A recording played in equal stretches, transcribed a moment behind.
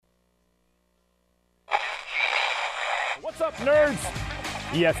What's up, nerds?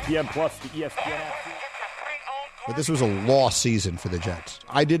 ESPN Plus, the ESPN app. But this was a lost season for the Jets.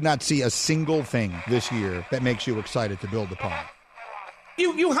 I did not see a single thing this year that makes you excited to build upon.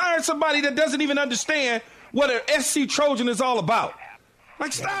 You hired somebody that doesn't even understand what an SC Trojan is all about.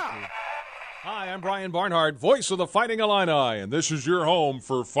 Like, stop. Hi, I'm Brian Barnhart, voice of the Fighting Illini, and this is your home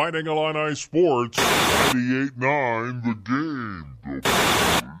for Fighting Illini Sports 98.9 The Game.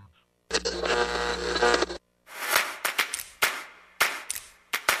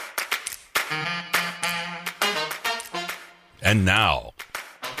 And now,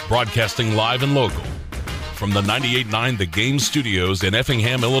 broadcasting live and local from the 98.9 The Game studios in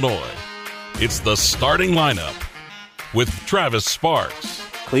Effingham, Illinois, it's the starting lineup with Travis Sparks.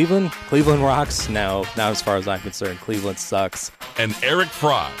 Cleveland rocks. No, not as far as I'm concerned. Cleveland sucks. And Eric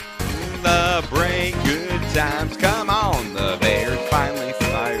Fry. The break, good times, come on. The Bears finally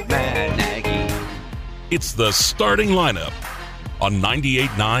fired Matt Nagy. It's the starting lineup on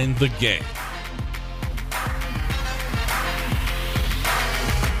 98.9 The Game.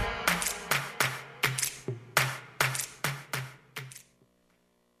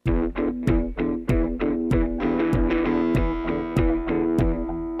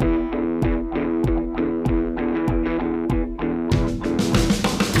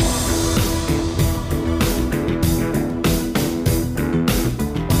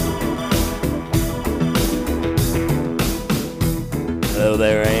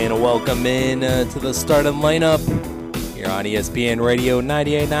 Welcome in to the starting lineup here on ESPN Radio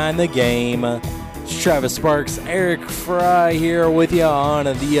 98.9 The Game. It's Travis Sparks, Eric Fry here with you on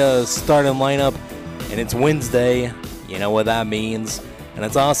the starting lineup, and it's Wednesday. You know what that means. And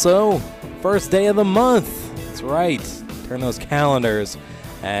it's also first day of the month. That's right. Turn those calendars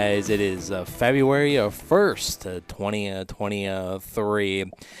as it is February 1st,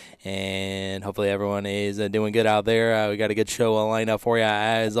 2023. And hopefully everyone is doing good out there. We got a good show lined up for you,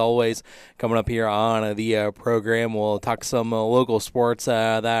 as always. Coming up here on the program, we'll talk some local sports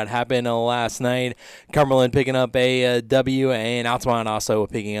that happened last night. Cumberland picking up a W, and Altamont also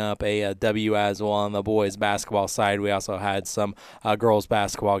picking up a W as well on the boys basketball side. We also had some girls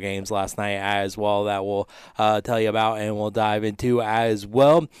basketball games last night as well that we'll tell you about and we'll dive into as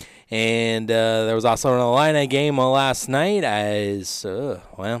well. And there was also an Illini game last night as,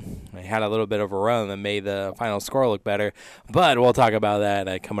 they had a little bit of a run that made the final score look better. But we'll talk about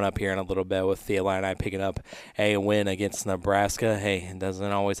that coming up here in a little bit with the Illini picking up a win against Nebraska. Hey, it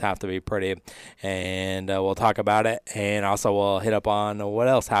doesn't always have to be pretty. And we'll talk about it. And also we'll hit up on what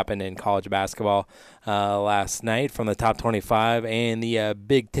else happened in college basketball last night from the top 25 and the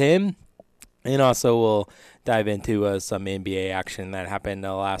Big Ten. And also we'll dive into some NBA action that happened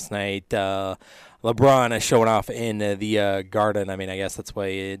last night. LeBron is showing off in the Garden. I mean, I guess that's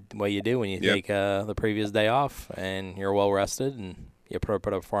what you do when you take the previous day off and you're well rested and you put a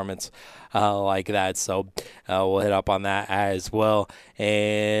performance like that. So we'll hit up on that as well.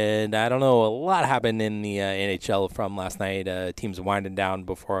 And I don't know, a lot happened in the NHL from last night. Teams winding down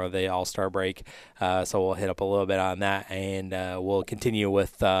before the All-Star break. So we'll hit up a little bit on that. And we'll continue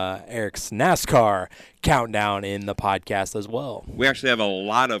with Eric's NASCAR countdown in the podcast as well. We actually have a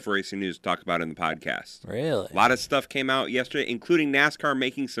lot of racing news to talk about in the podcast. Really? A lot of stuff came out yesterday, including NASCAR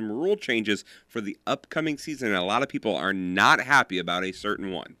making some rule changes for the upcoming season. And a lot of people are not happy about a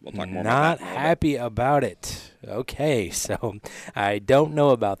certain one. We'll talk more about that. Not happy about it. Okay, so I don't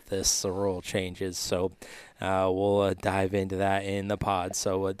know about this rule changes, so we'll dive into that in the pod.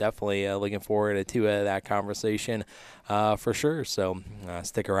 So definitely looking forward to that conversation for sure. So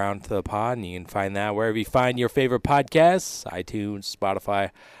stick around to the pod, and you can find that wherever you find your favorite podcasts, iTunes, Spotify,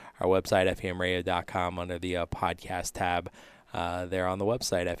 our website, fmradio.com, under the podcast tab there on the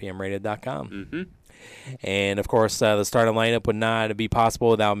website, fmradio.com. Mm-hmm. And, of course, the starting lineup would not be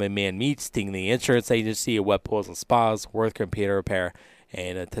possible without McMahon Meats, Stingley Insurance Agency, Wet Pools and Spas, Worth Computer Repair,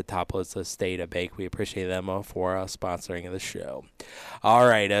 and Tetopolis Estate Bake. We appreciate them for sponsoring the show. All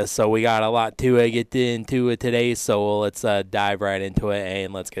right, so we got a lot to get into today, so let's dive right into it,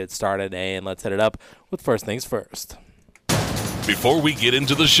 and let's get it started, and let's hit it up with first things first. Before we get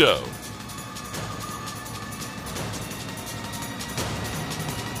into the show,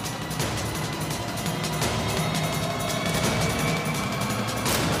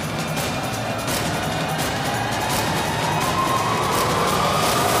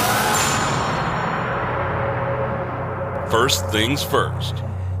 first things first.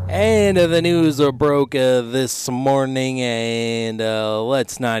 And the news broke this morning, and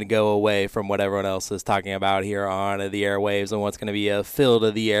let's not go away from what everyone else is talking about here on the airwaves and what's going to be filled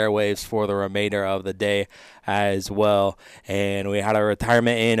to the airwaves for the remainder of the day as well. And we had a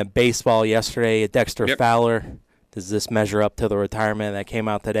retirement in baseball yesterday. Dexter Fowler Does this measure up to the retirement that came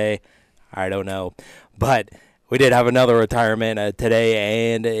out today? I don't know. But we did have another retirement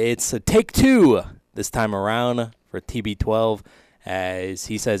today, and it's a take two this time around for TB12, as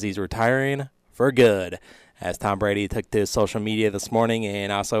he says he's retiring for good. As Tom Brady took to social media this morning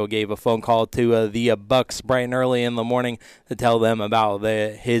and also gave a phone call to the Bucks bright and early in the morning to tell them about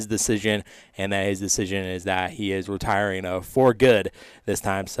his decision, and that his decision is that he is retiring for good this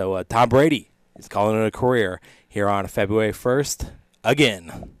time. So Tom Brady is calling it a career here on February 1st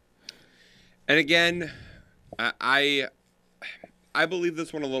again. And again, I believe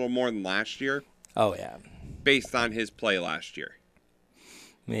this one a little more than last year. Oh, yeah. Based on his play last year.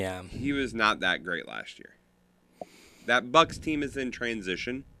 Yeah. He was not that great last year. That Bucks team is in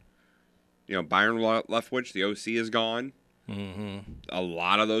transition. You know, Byron Leftwich, the OC, is gone. Mm-hmm. A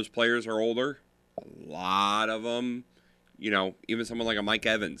lot of those players are older. A lot of them, you know, even someone like a Mike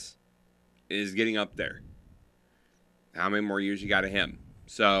Evans is getting up there. How many more years you got of him?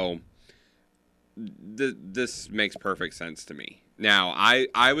 So this makes perfect sense to me. Now,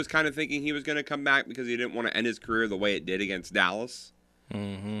 I was kind of thinking he was going to come back because he didn't want to end his career the way it did against Dallas.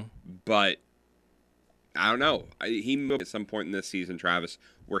 Mm-hmm. But I don't know. He moved at some point in this season, Travis,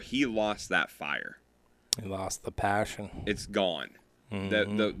 where he lost that fire. He lost the passion. It's gone.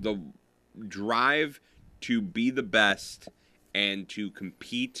 Mm-hmm. The drive to be the best and to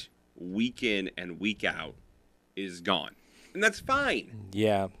compete week in and week out is gone. And that's fine.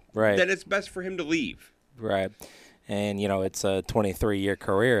 Yeah, right. Then it's best for him to leave. Right. And, you know, it's a 23-year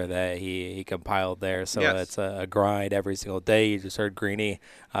career that he compiled there. So Yes. It's a grind every single day. You just heard Greeny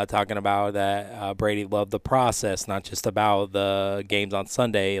talking about that Brady loved the process, not just about the games on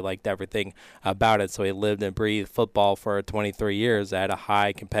Sunday. He liked everything about it. So he lived and breathed football for 23 years at a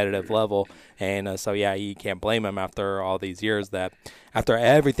high competitive level. And so, yeah, you can't blame him after all these years, that after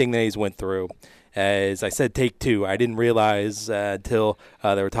everything that he's went through. As I said, take two. I didn't realize until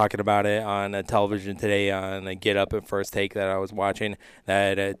they were talking about it on television today on Get Up and First Take that I was watching,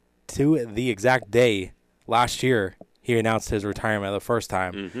 that to the exact day last year, he announced his retirement the first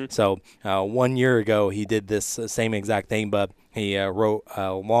time. Mm-hmm. So 1 year ago, he did this same exact thing, but he wrote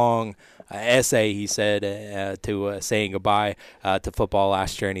a long essay, he said, to saying goodbye to football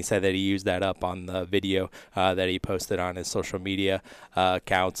last year, and he said that he used that up on the video that he posted on his social media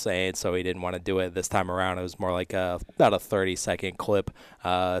accounts, and so he didn't want to do it this time around. It was more like about a 30-second clip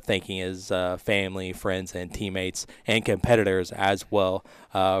thanking his family, friends, and teammates and competitors as well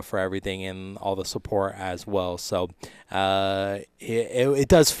for everything and all the support as well. So it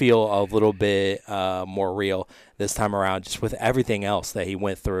does feel a little bit more real this time around, just with everything else that he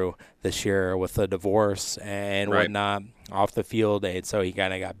went through this year with the divorce and whatnot off the field. And so he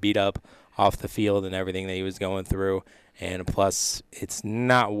kind of got beat up off the field and everything that he was going through. And plus, it's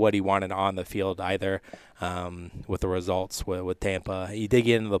not what he wanted on the field either with the results with Tampa. He did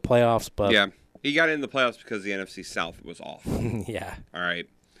get into the playoffs, but... Yeah, he got into the playoffs because the NFC South was awful. Yeah. All right.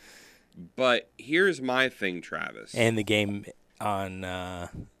 But here's my thing, Travis. And the game on...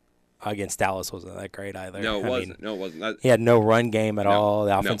 against Dallas wasn't that great either. No, it wasn't. He had no run game at all.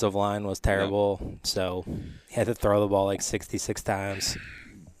 The offensive line was terrible. So he had to throw the ball like 66 times.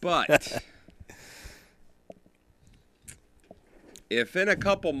 But if in a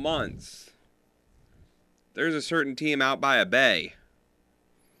couple months there's a certain team out by a bay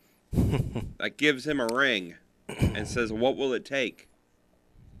that gives him a ring and says, what will it take?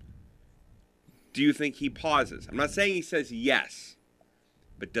 Do you think he pauses? I'm not saying he says yes.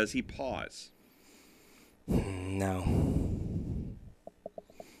 But does he pause? No.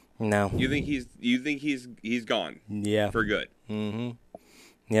 You think he's gone? Yeah. For good. Mm-hmm.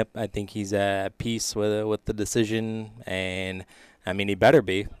 Yep, I think he's at peace with the decision, and I mean he better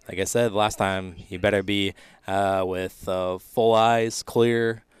be. Like I said last time, he better be with full eyes,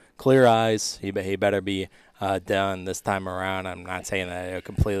 clear eyes. He better be done this time around. I'm not saying that it'll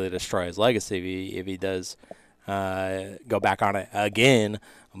completely destroy his legacy if he does. Go back on it again,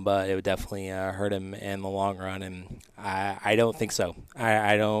 but it would definitely hurt him in the long run, and I don't think so.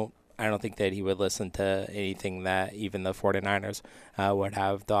 I don't think that he would listen to anything that even the 49ers would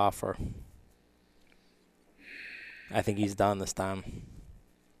have to offer. I think he's done this time.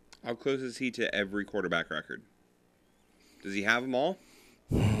 How close is he to every quarterback record? Does he have them all?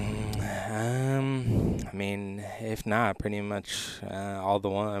 I mean, if not, pretty much all the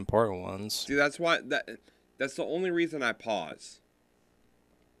important ones. See, that's the only reason I pause.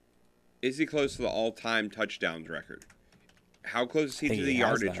 Is he close to the all-time touchdowns record? How close is he to the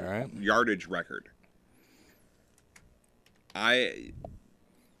yardage record?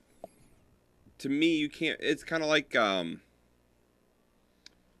 To me, you can't. It's kind of like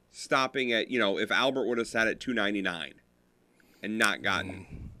stopping at, if Albert would have sat at 299 and not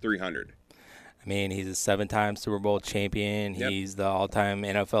gotten 300. I mean, he's a 7-time Super Bowl champion. Yep. He's the all-time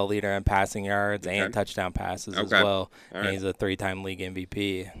NFL leader in passing yards and touchdown passes as well. All and right. he's a 3-time league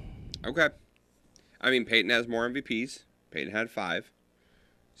MVP. Okay. I mean, Peyton has more MVPs. Peyton had 5.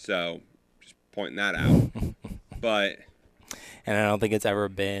 So, just pointing that out. But... And I don't think it's ever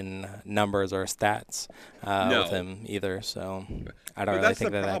been numbers or stats No. with him either. So I don't But really that's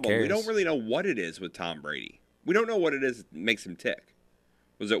think the that problem. cares. We don't really know what it is with Tom Brady. We don't know what it is that makes him tick.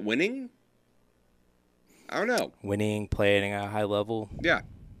 Was it winning? I don't know. Winning, playing at a high level. Yeah.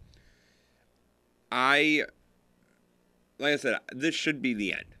 Like I said, this should be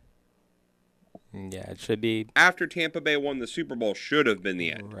the end. Yeah, it should be. After Tampa Bay won the Super Bowl, should have been the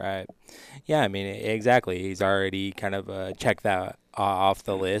end. Right. Yeah, I mean, exactly. He's already kind of checked that off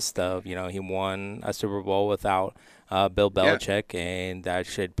the list of, he won a Super Bowl without Bill Belichick, and that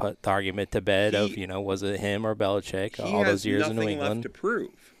should put the argument to bed of, was it him or Belichick all those years in New He has nothing England. left to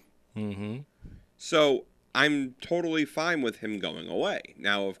prove. Mm-hmm. So I'm totally fine with him going away.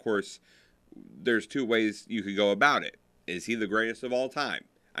 Now, of course, there's 2 ways you could go about it. Is he the greatest of all time?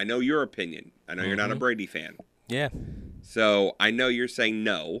 I know your opinion. I know you're not a Brady fan. Yeah. So I know you're saying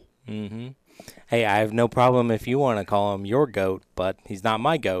no. Mm-hmm. Hey, I have no problem if you want to call him your GOAT, but he's not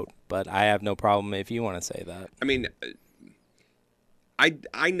my GOAT. But I have no problem if you want to say that. I mean,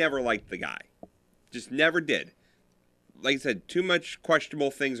 I never liked the guy. Just never did. Like I said, too much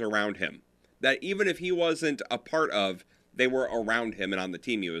questionable things around him. That even if he wasn't a part of, they were around him and on the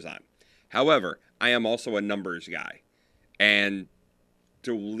team he was on. However, I am also a numbers guy. And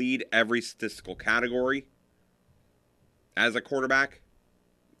to lead every statistical category as a quarterback,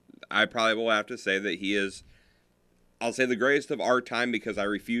 I probably will have to say that he is, I'll say, the greatest of our time, because I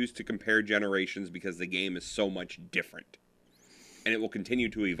refuse to compare generations, because the game is so much different. And it will continue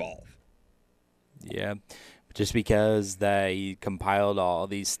to evolve. Yeah. Just because that he compiled all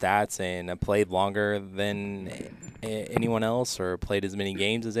these stats and played longer than anyone else, or played as many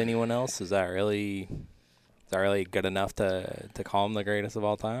games as anyone else, is that really good enough to call him the greatest of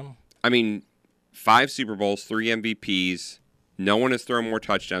all time? I mean, 5 Super Bowls, 3 MVPs. No one has thrown more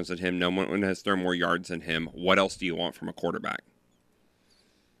touchdowns than him. No one has thrown more yards than him. What else do you want from a quarterback?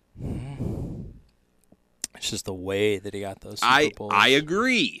 It's just the way that he got those Super Bowls. I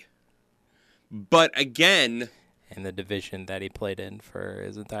agree. But again... And the division that he played in for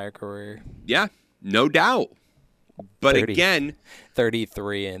his entire career. Yeah, no doubt. But again...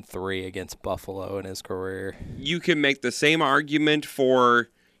 33-3 against Buffalo in his career. You can make the same argument for,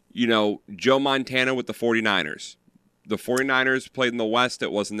 Joe Montana with the 49ers. The 49ers played in the West.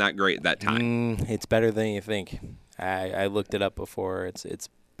 It wasn't that great at that time. It's better than you think. I looked it up before. It's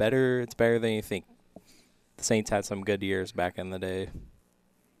better. It's better than you think. The Saints had some good years back in the day.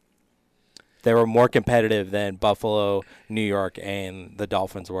 They were more competitive than Buffalo, New York, and the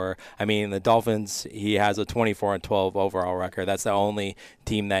Dolphins were. I mean, the Dolphins, he has a 24-12 overall record. That's the only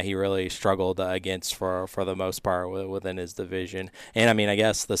team that he really struggled against for the most part within his division. And I mean, I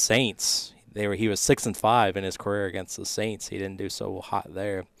guess the Saints, he was 6-5 in his career against the Saints. He didn't do so hot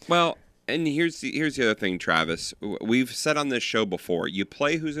there. Well, and here's the other thing, Travis. We've said on this show before, you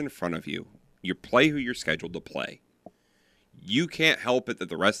play who's in front of you. You play who you're scheduled to play. You can't help it that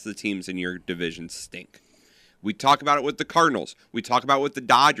the rest of the teams in your division stink. We talk about it with the Cardinals. We talk about it with the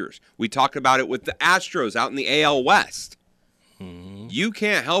Dodgers. We talk about it with the Astros out in the AL West. Mm-hmm. You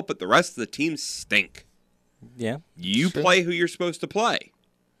can't help it the rest of the teams stink. Yeah. You play who you're supposed to play.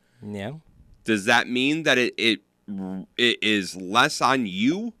 Yeah. Does that mean that it is less on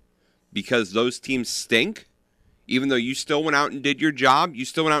you because those teams stink? Even though you still went out and did your job? You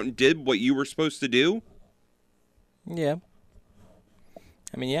still went out and did what you were supposed to do? Yeah.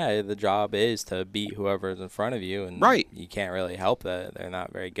 I mean, yeah, the job is to beat whoever's in front of you, and right. You can't really help that they're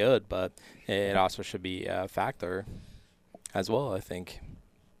not very good, but it also should be a factor as well, I think.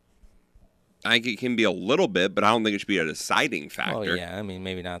 I think it can be a little bit, but I don't think it should be a deciding factor. Well, yeah, I mean,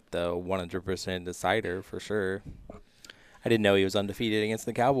 maybe not the 100% decider for sure. I didn't know he was undefeated against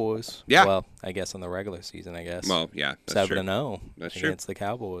the Cowboys. Yeah. Well, I guess in the regular season, I guess. Well, yeah, that's 7-0 That's against true. the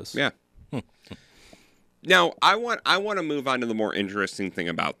Cowboys. Yeah. Now, I want to move on to the more interesting thing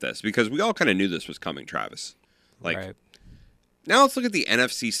about this, because we all kind of knew this was coming, Travis. Right. Now let's look at the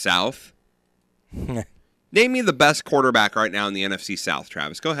NFC South. Name me the best quarterback right now in the NFC South,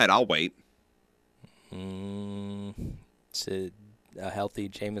 Travis. Go ahead, I'll wait. It's a healthy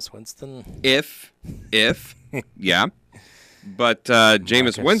Jameis Winston. If, yeah. But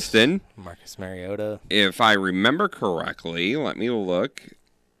Jameis Winston. Marcus Mariota. If I remember correctly, let me look.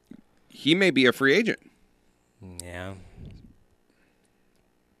 He may be a free agent. Yeah.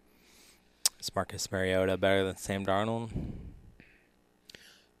 Is Marcus Mariota better than Sam Darnold?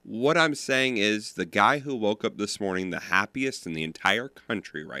 What I'm saying is the guy who woke up this morning the happiest in the entire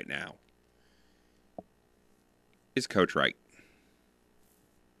country right now is Coach Wright.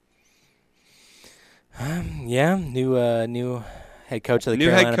 Yeah, new head coach of the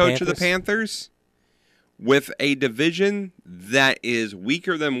new Carolina head coach Panthers. of the Panthers with a division that is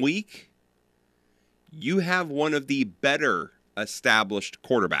weaker than weak. You have one of the better established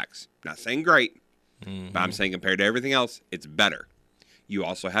quarterbacks. Not saying great, but I'm saying compared to everything else, it's better. You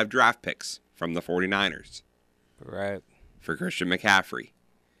also have draft picks from the 49ers. Right. For Christian McCaffrey.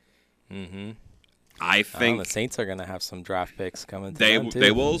 Mm-hmm. I think the Saints are going to have some draft picks coming. They too.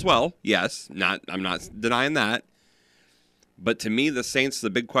 They will as well. Yes, I'm not denying that. But to me, the Saints, the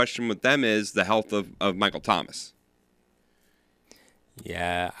big question with them is the health of Michael Thomas.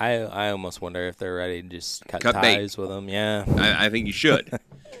 Yeah, I almost wonder if they're ready to just cut bait ties with him. Yeah, I think you should.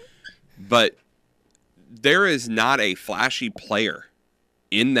 But there is not a flashy player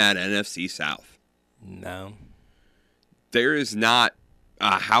in that NFC South. No. There is not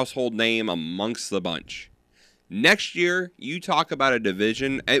a household name amongst the bunch. Next year, you talk about a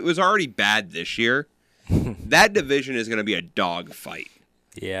division. It was already bad this year. That division is going to be a dogfight.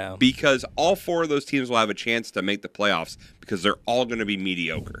 Yeah. Because all four of those teams will have a chance to make the playoffs because they're all going to be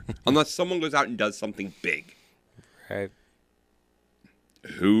mediocre. Unless someone goes out and does something big. Right.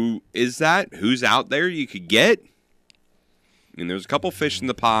 Who is that? Who's out there you could get? I mean, there's a couple fish in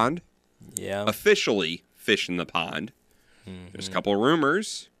the pond. Yeah. Officially fish in the pond. There's a couple of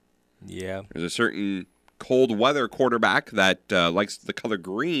rumors. Yeah. There's a certain cold weather quarterback that likes the color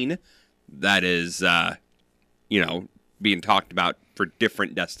green that is, being talked about for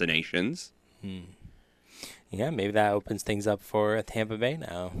different destinations. Yeah, maybe that opens things up for Tampa Bay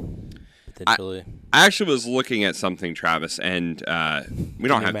now. Potentially. I actually was looking at something, Travis, and we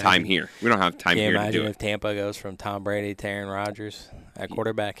don't have time here. We don't have time here to do it. Imagine if Tampa goes from Tom Brady to Aaron Rodgers at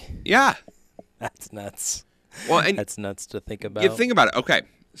quarterback. Yeah. That's nuts. Well, and that's nuts to think about. You think about it. Okay,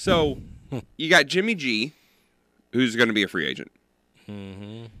 so you got Jimmy G, who's going to be a free agent.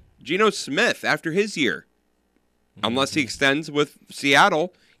 Mm-hmm. Geno Smith, after his year, unless he extends with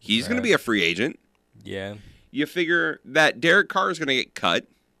Seattle, he's going to be a free agent. Yeah. You figure that Derek Carr is going to get cut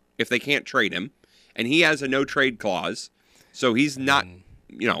if they can't trade him, and he has a no-trade clause, so he's not,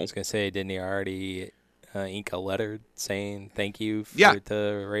 I was going to say, didn't he already ink a letter saying thank you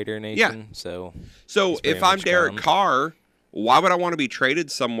to Raider Nation? Yeah. So if I'm Derek Carr, why would I want to be traded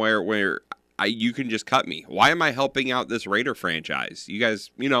somewhere where you can just cut me? Why am I helping out this Raider franchise? You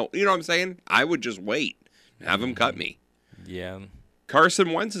guys, you know what I'm saying? I would just wait and have him cut me. Yeah.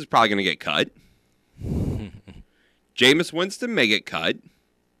 Carson Wentz is probably going to get cut. Jameis Winston may get cut.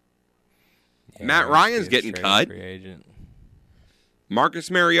 Yeah, Matt Ryan's getting cut. Free agent.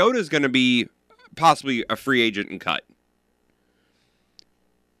 Marcus Mariota is going to be possibly a free agent and cut.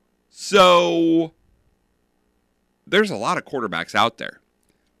 So there's a lot of quarterbacks out there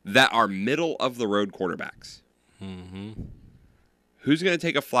that are middle-of-the-road quarterbacks. Mm-hmm. Who's going to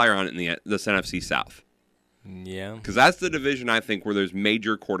take a flyer on it in this NFC South? Yeah. Because that's the division, I think, where there's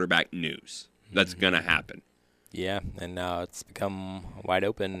major quarterback news that's going to happen. Yeah, and now it's become wide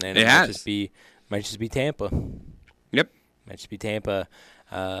open, and it might just be Tampa. Yep. Might just be Tampa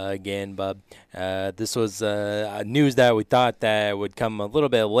again, Bub. This was news that we thought that would come a little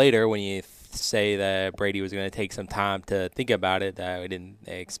bit later when you say that Brady was going to take some time to think about it. We didn't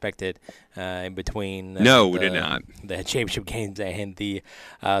expect it in between. We did not. The championship games and the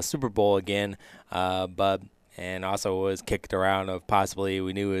Super Bowl again, Bub. And also was kicked around of possibly,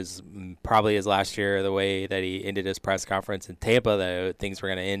 we knew it was probably his last year, the way that he ended his press conference in Tampa, that things were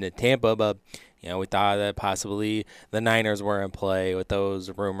going to end in Tampa. But, we thought that possibly the Niners were in play with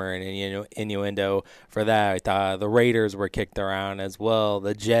those rumor and innuendo for that. We thought the Raiders were kicked around as well.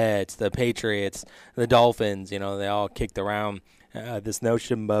 The Jets, the Patriots, the Dolphins, they all kicked around this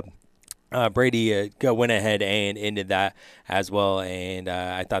notion. But Brady went ahead and ended that as well, and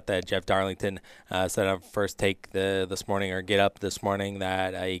I thought that Jeff Darlington said on First Take this morning, or Get Up this morning,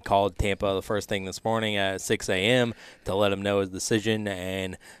 that he called Tampa the first thing this morning at 6 a.m. to let him know his decision,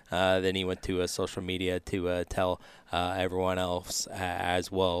 and then he went to social media to tell everyone else as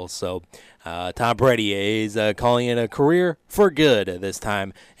well. So Tom Brady is calling it a career for good this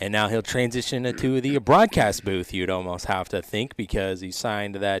time, and now he'll transition to the broadcast booth, you'd almost have to think, because he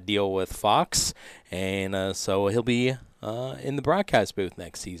signed that deal with Fox, and so he'll be in the broadcast booth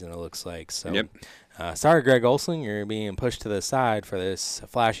next season, it looks like. So yep. sorry, Greg Olsen, you're being pushed to the side for this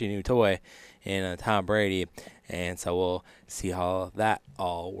flashy new toy in Tom Brady. And so we'll see how that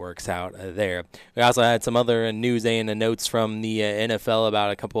all works out there. We also had some other news and notes from the NFL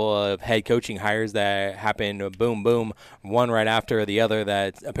about a couple of head coaching hires that happened boom, boom, one right after the other,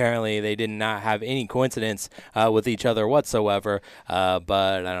 that apparently they did not have any coincidence with each other whatsoever. But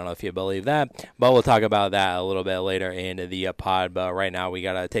I don't know if you believe that. But we'll talk about that a little bit later in the pod. But right now we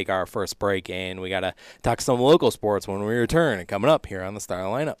got to take our first break, and we got to talk some local sports when we return. Coming up here on the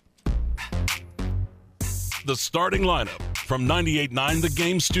Starting Lineup. The Starting Lineup from 98.9 The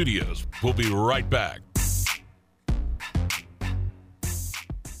Game Studios. We'll be right back.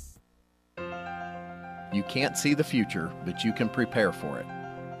 You can't see the future, but you can prepare for it.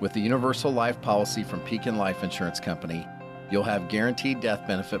 With the Universal Life Policy from Pekin Life Insurance Company, you'll have guaranteed death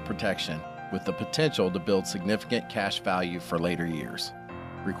benefit protection with the potential to build significant cash value for later years.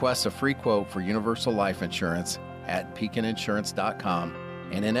 Request a free quote for Universal Life Insurance at pekininsurance.com.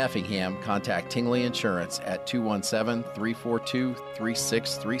 And in Effingham, contact Tingley Insurance at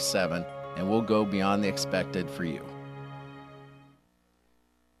 217-342-3637, and we'll go beyond the expected for you.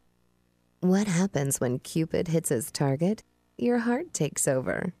 What happens when Cupid hits his target? Your heart takes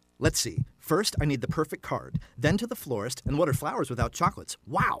over. Let's see. First, I need the perfect card. Then to the florist, and what are flowers without chocolates?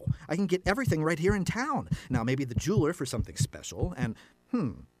 Wow! I can get everything right here in town. Now maybe the jeweler for something special, and,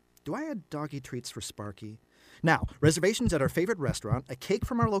 do I add doggy treats for Sparky? Now, reservations at our favorite restaurant, a cake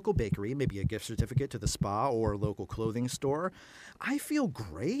from our local bakery, maybe a gift certificate to the spa or local clothing store. I feel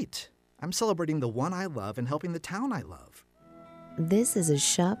great. I'm celebrating the one I love and helping the town I love. This is a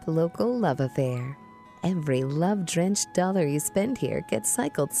shop local love affair. Every love-drenched dollar you spend here gets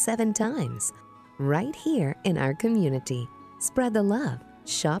cycled 7 times. Right here in our community. Spread the love.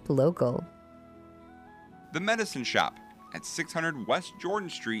 Shop local. The Medicine Shop at 600 West Jordan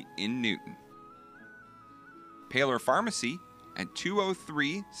Street in Newton. Paler Pharmacy at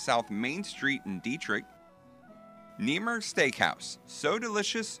 203 South Main Street in Dietrich. Niemerg Steakhouse. So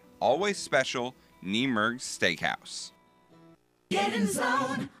delicious, always special. Niemerg Steakhouse. Get in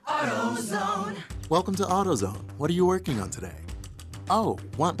zone, AutoZone. Welcome to AutoZone. What are you working on today? Oh,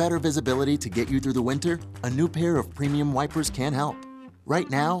 want better visibility to get you through the winter? A new pair of premium wipers can help. Right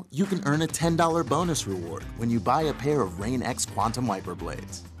now, you can earn a $10 bonus reward when you buy a pair of Rain-X Quantum Wiper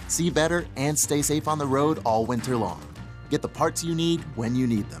Blades. See better and stay safe on the road all winter long. Get the parts you need when you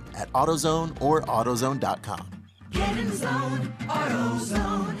need them at AutoZone or AutoZone.com. Get in zone,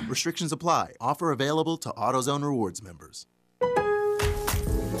 AutoZone. Restrictions apply. Offer available to AutoZone Rewards members.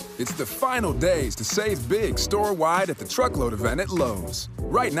 It's the final days to save big store-wide at the Truckload event at Lowe's.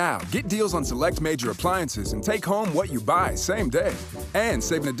 Right now, get deals on select major appliances and take home what you buy same day. And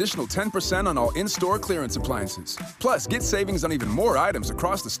save an additional 10% on all in-store clearance appliances. Plus, get savings on even more items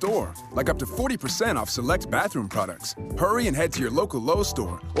across the store, like up to 40% off select bathroom products. Hurry and head to your local Lowe's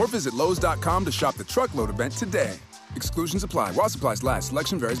store or visit Lowe's.com to shop the Truckload event today. Exclusions apply. While supplies last.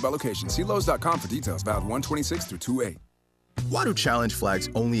 Selection varies by location. See Lowe's.com for details. Valid 1/26 through 2/8. Why do challenge flags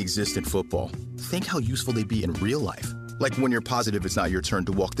only exist in football? Think how useful they'd be in real life. Like when you're positive it's not your turn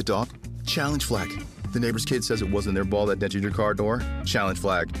to walk the dog. Challenge flag. The neighbor's kid says it wasn't their ball that dented your car door. Challenge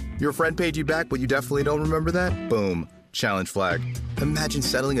flag. Your friend paid you back, but you definitely don't remember that? Boom. Challenge flag. Imagine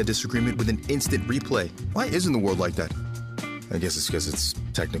settling a disagreement with an instant replay. Why isn't the world like that? I guess it's because it's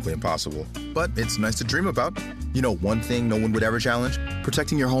technically impossible. But it's nice to dream about. You know one thing no one would ever challenge?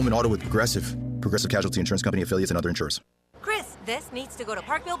 Protecting your home and auto with Progressive. Progressive Casualty Insurance Company affiliates and other insurers. Chris, this needs to go to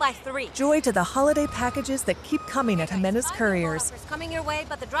Parkville by 3. Joy to the holiday packages that keep coming at Jimenez Couriers. It's coming your way,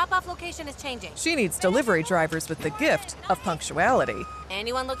 but the drop-off location is changing. She needs delivery drivers with the gift of punctuality.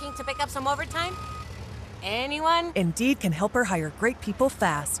 Anyone looking to pick up some overtime? Anyone? Indeed can help her hire great people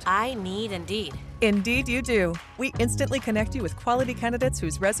fast. I need Indeed. Indeed you do. We instantly connect you with quality candidates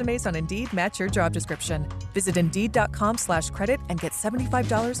whose resumes on Indeed match your job description. Visit Indeed.com/credit and get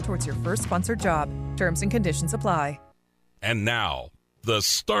 $75 towards your first sponsored job. Terms and conditions apply. And now, the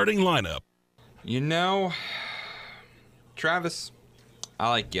starting lineup. You know, Travis, I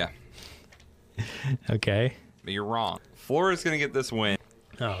like you. Okay. But you're wrong. Florida's going to get this win.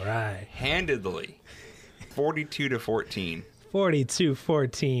 All right. Handedly. 42-14.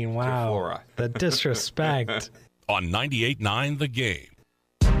 42-14. Wow. Flora. The disrespect. On 98.9 The Game.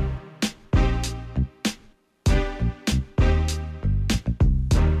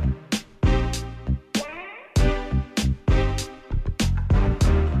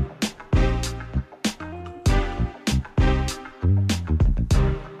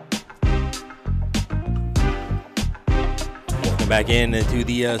 Back into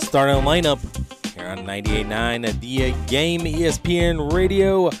the starting lineup here on 98.9 The Game, ESPN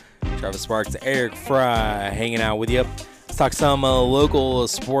Radio. Travis Sparks, Eric Fry hanging out with you. Let's talk some local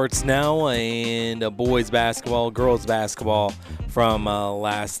sports now, and boys basketball, girls basketball from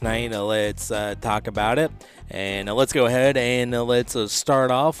last night. Let's talk about it. And let's go ahead and let's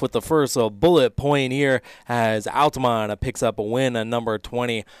start off with the first bullet point here as Altamont picks up a win, number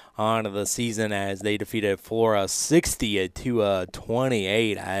 20 on the season as they defeated Flora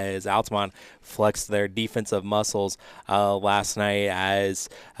 60-28 as Altamont flexed their defensive muscles last night as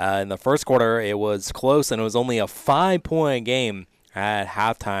in the first quarter it was close and it was only a 5-point game at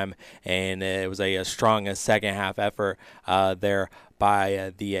halftime, and it was a strong second half effort there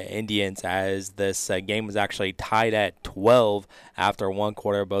by the Indians as this game was actually tied at 12 after one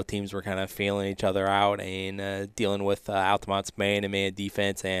quarter. Both teams were kind of feeling each other out and dealing with Altamont's man-to-man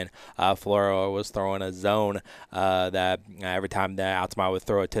defense, and Flora was throwing a zone that every time that Altamont would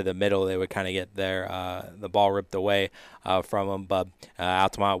throw it to the middle, they would kind of get the ball ripped away from them. But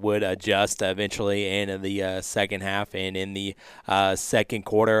Altamont would adjust eventually in the second half, and in the second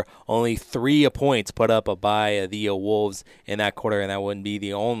quarter, only 3 points put up by the Wolves in that quarter, and that wouldn't be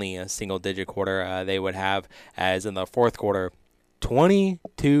the only single-digit quarter they would have, as in the fourth quarter,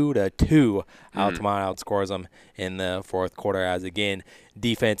 22-2, Altamont outscores them in the fourth quarter, as again,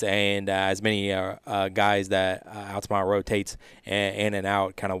 defense and as many guys that Altamont rotates in and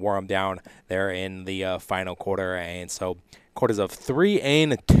out kind of wore them down there in the final quarter. And so quarters of 3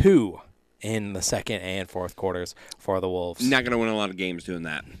 and 2 in the second and fourth quarters for the Wolves. Not going to win a lot of games doing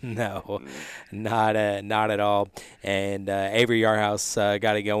that. No, not at all. And Avery Yarhouse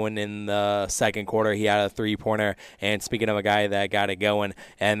got it going in the second quarter. He had a three-pointer. And speaking of a guy that got it going,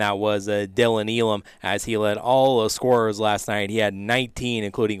 and that was Dylan Elam, as he led all the scorers last night. He had 19,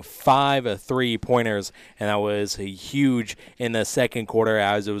 including 5 three-pointers, and that was huge in the second quarter,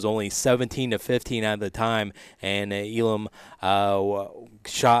 as it was only 17-15 at the time. And Elam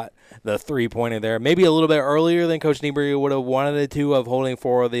shot the three-pointer there, maybe a little bit earlier than Coach Niebuhr would have wanted it to, of holding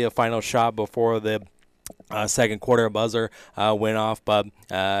for the final shot before the second quarter buzzer went off, but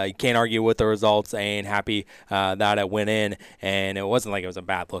you can't argue with the results, and happy that it went in. And it wasn't like it was a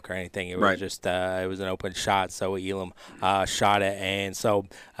bad look or anything. It was just it was an open shot, so Elam shot it, and so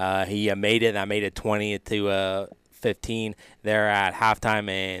he made it, and I made it 20-15 there at halftime,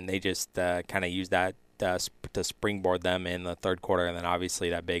 and they just kind of used that to springboard them in the third quarter, and then obviously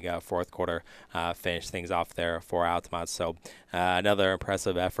that big fourth quarter finished things off there for Altamont. So another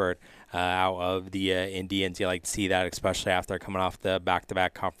impressive effort out of the Indians. You like to see that, especially after coming off the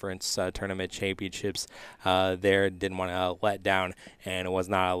back-to-back conference tournament championships. There didn't want to let down, and it was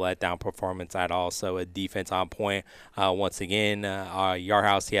not a letdown performance at all. So a defense on point once again.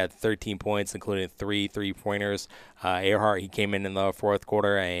 Yarhouse, he had 13 points, including 3 three-pointers. Earhart, he came in the fourth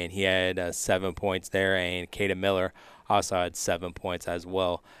quarter, and he had 7 points there, and Kata Miller also had 7 points as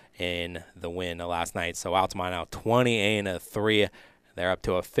well in the win last night. So Altamont now 20-3. They're up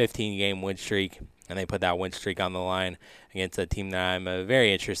to a 15-game win streak, and they put that win streak on the line against a team that I'm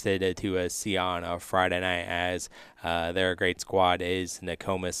very interested to see on Friday night, as their great squad is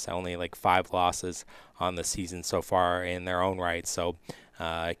Nokomis, only like 5 losses on the season so far in their own right. So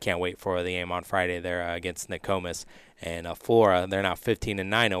I can't wait for the game on Friday there against Nokomis. And Flora, they're now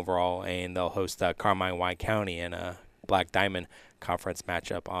 15-9 overall, and they'll host Carmine White County in a Black Diamond Conference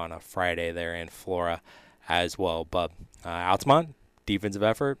matchup on a Friday there in Flora as well. But Altamont, defensive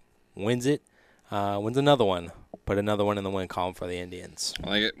effort, wins it, wins another one. Put another one in the win column for the Indians.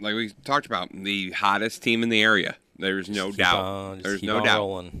 Like we talked about, the hottest team in the area. There's no doubt. There's no doubt.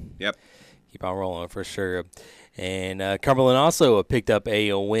 Rolling. Yep. Keep on rolling for sure. And Cumberland also picked up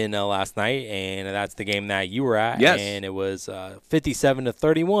a win last night, and that's the game that you were at. Yes. And it was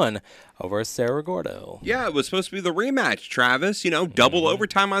 57-31 over Cerro Gordo. Yeah, it was supposed to be the rematch, Travis. Double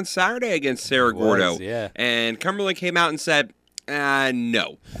overtime on Saturday against Cerro Gordo. Yeah. And Cumberland came out and said,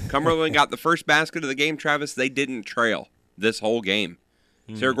 no. Cumberland got the first basket of the game, Travis. They didn't trail this whole game.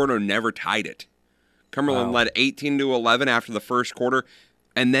 Cerro Gordo never tied it. Cumberland led 18-11 after the first quarter.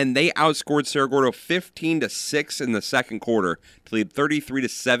 And then they outscored Cerro Gordo 15-6 in the second quarter to lead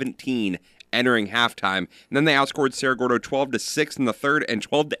 33-17 entering halftime. And then they outscored Cerro Gordo 12-6 in the third and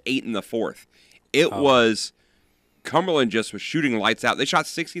 12-8 in the fourth. It was Cumberland just was shooting lights out. They shot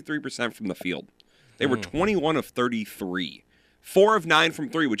 63% from the field. They were 21 of 33. 4 of 9 from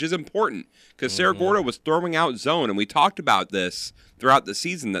 3, which is important because Cerro Gordo was throwing out zone, and we talked about this throughout the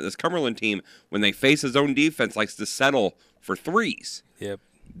season, that this Cumberland team, when they face a zone defense, likes to settle for threes. Yep.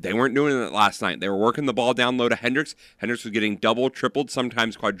 They weren't doing it last night. They were working the ball down low to Hendricks. Hendricks was getting double, tripled,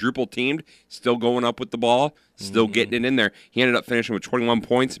 sometimes quadruple teamed, still going up with the ball, still getting it in there. He ended up finishing with 21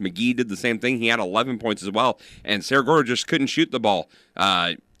 points. McGee did the same thing. He had 11 points as well. And Cerro Gordo just couldn't shoot the ball.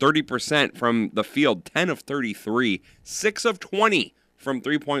 30% from the field, 10 of 33, 6 of 20 from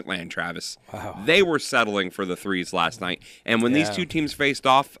three-point land, Travis. Wow. They were settling for the threes last night. And when these two teams faced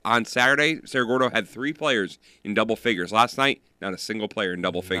off on Saturday, Cerro Gordo had 3 players in double figures. Last night, not a single player in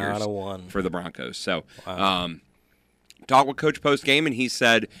double figures Not a one. for the Broncos. So, talked with Coach post-game, and he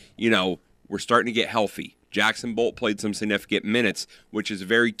said, we're starting to get healthy. Jackson Bolt played some significant minutes, which is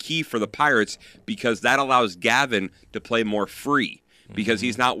very key for the Pirates because that allows Gavin to play more free because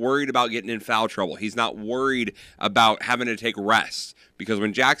he's not worried about getting in foul trouble. He's not worried about having to take rests because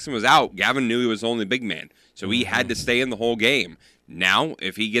when Jackson was out, Gavin knew he was the only big man, so he had to stay in the whole game. Now,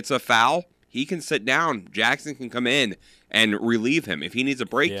 if he gets a foul, he can sit down. Jackson can come in and relieve him. If he needs a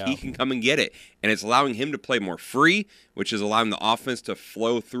break, he can come and get it. And it's allowing him to play more free, which is allowing the offense to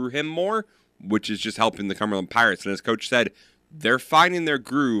flow through him more, which is just helping the Cumberland Pirates. And as Coach said, they're finding their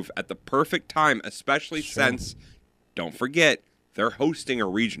groove at the perfect time, especially since, don't forget, they're hosting a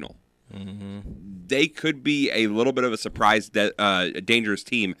regional. They could be a little bit of a surprise, dangerous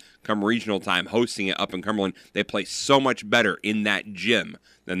team come regional time, hosting it up in Cumberland. They play so much better in that gym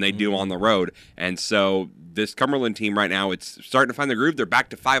than they do on the road. And so this Cumberland team right now, it's starting to find the groove. They're back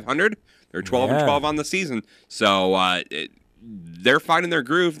to 500. They're 12-12 on the season. So they're finding their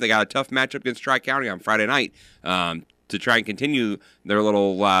groove. They got a tough matchup against Tri-County on Friday night to try and continue their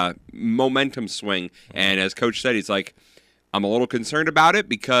little momentum swing. And as Coach said, he's like, I'm a little concerned about it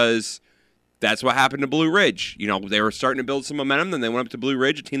because that's what happened to Blue Ridge. They were starting to build some momentum, then they went up to Blue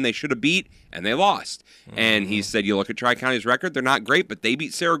Ridge, a team they should have beat, and they lost. And he said, you look at Tri-County's record, they're not great, but they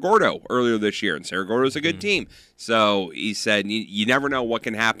beat Cerro Gordo earlier this year, and Cerro Gordo's a good team. So he said, you never know what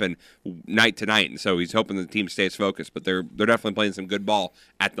can happen night to night, and so he's hoping the team stays focused, but they're definitely playing some good ball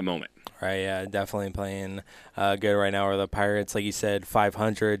at the moment. Right, yeah, definitely playing good right now. Are the Pirates, like you said,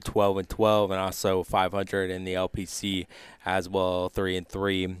 500, 12-12, and also 500 in the LPC as well,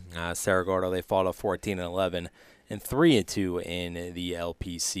 3-3. Cerro Gordo, they fall to 14-11 and 3-2 in the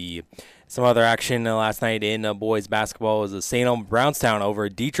LPC. Some other action last night in boys basketball was the St. Elmo Brownstown over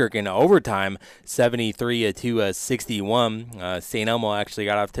Dietrich in overtime, 73-61. St. Elmo actually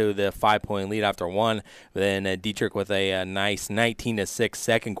got off to the 5-point lead after one. Then Dietrich with a nice 19-6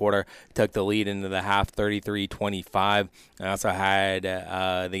 second quarter took the lead into the half, 33-25. I also had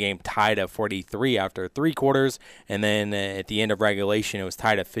the game tied at 43 after 3 quarters, and then at the end of regulation it was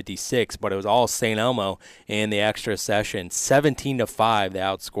tied at 56. But it was all St. Elmo in the extra session, 17-5. They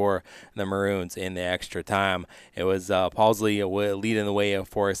outscore the Maroons in the extra time. It was Paulsley leading the way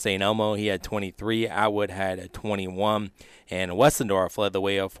for St. Elmo. He had 23. Atwood had 21. And Westendorf led the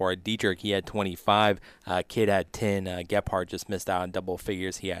way up for Dietrich. He had 25. Kidd had 10. Gephardt just missed out on double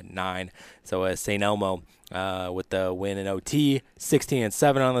figures. He had 9. So St. Elmo with the win in OT,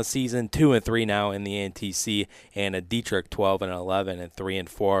 16-7 on the season, 2-3 now in the NTC, and Dietrich 12-11 and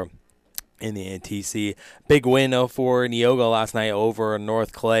 3-4. In the NTC. Big win for Neoga last night over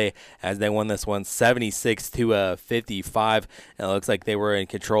North Clay as they won this one 76-55. And it looks like they were in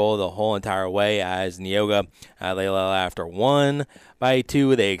control the whole entire way as Neoga, they led after 1 by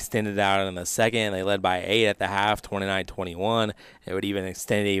 2. They extended out in the second. They led by 8 at the half, 29-21. It would even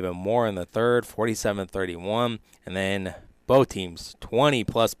extend even more in the third, 47-31. And then both teams,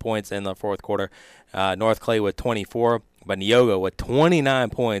 20-plus points in the fourth quarter. North Clay with 24. But Neoga with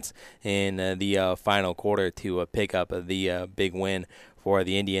 29 points in the final quarter to pick up the big win for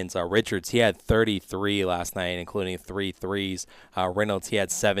the Indians. Richards, he had 33 last night, including 3 threes. Reynolds, he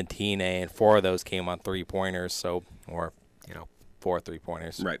had 17, and 4 of those came on three-pointers, 4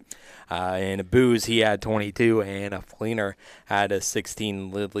 3-pointers. Right. And Booz, he had 22, and Fleener had a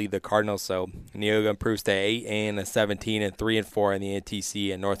 16 lead the Cardinals. So Neoga improves to 8-17 and 3-4 in the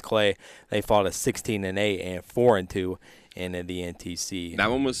NTC. And North Clay, they fall to 16-8 and 4-2 in the NTC. That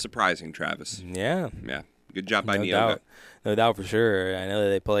one was surprising, Travis. Yeah. Yeah. Good job by No Neoga. doubt. No doubt for sure. I know that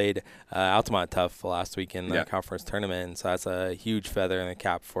they played Altamont tough last week in the conference tournament, so that's a huge feather in the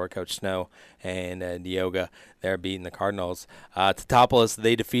cap for Coach Snow and Neoga. They're beating the Cardinals. Teutopolis,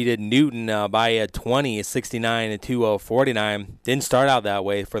 they defeated Newton by 20, 69-49. Didn't start out that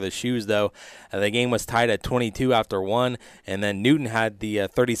way for the Shoes, though. The game was tied at 22 after 1, and then Newton had the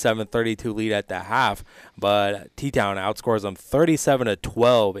 37-32 lead at the half, but T-Town outscores them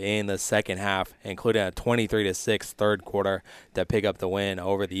 37-12 in the second half, including a 23-6 third quarter to pick up the win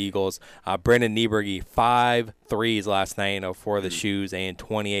over the Eagles. Brendan Nieberge, 5 threes last night for the Shoes and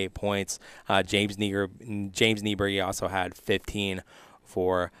 28 points. James Nieberge also had 15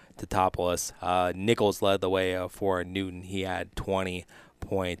 for Teutopolis. Nichols led the way for Newton. He had 20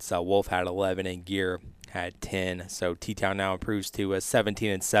 points. Wolf had 11, and Gear had 10. So T-Town now improves to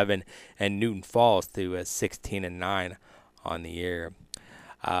 17-7, and Newton falls to 16-9 on the year.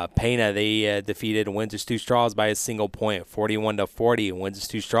 Pana, they defeated Windsor Stew Straws by a single point, 41-40. Windsor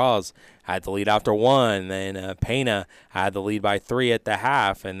Stew Straws had the lead after one. Then Pana had the lead by 3 at the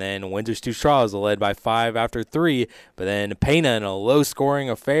half, and then Windsor Stew Straws led by 5 after 3. But then Pana, in a low-scoring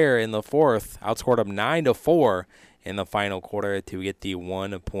affair in the fourth, outscored them 9-4 in the final quarter to get the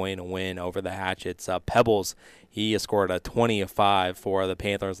 1-point win over the Hatchets. Pebbles, he scored a 20-5 for the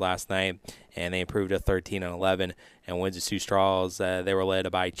Panthers last night, and they improved to 13-11. And Windsor Stew Straws, they were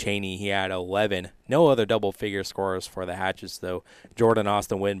led by Cheney. He had 11. No other double-figure scorers for the Hatchets, though. Jordan,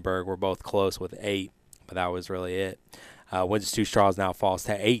 Austin, Wittenberg were both close with 8, but that was really it. Windsor Stew Straws now falls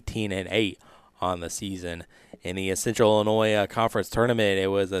to 18-8 on the season. In the Central Illinois Conference Tournament, it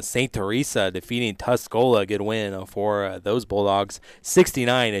was St. Teresa defeating Tuscola. Good win for those Bulldogs.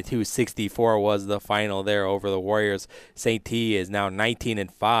 69-64 was the final there over the Warriors. St. T is now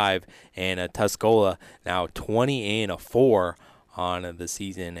 19-5, and Tuscola now 20-4 on the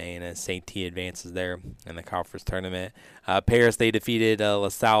season, and St. T advances there in the conference tournament. Paris, they defeated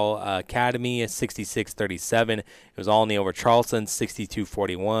LaSalle Academy 66-37. It was Olney over Charleston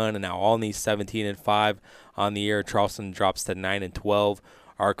 62-41, and now Olney 17-5 on the year. Charleston drops to 9-12.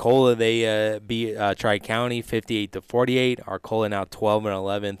 Arcola, they beat Tri-County 58-48. Arcola now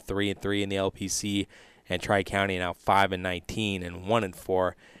 12-11, 3-3 in the LPC, and Tri-County now 5-19 and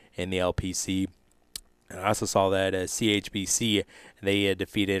 1-4 in the LPC. I also saw that CHBC, they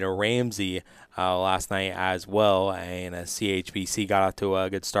defeated Ramsey last night as well, and CHBC got off to a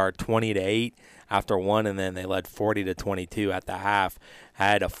good start, 20-8 after one, and then they led 40-22 at the half.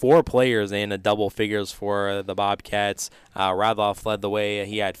 Had 4 players in double figures for the Bobcats. Radloff led the way.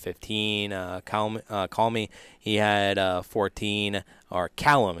 He had 15. Calmy, he had 14. Or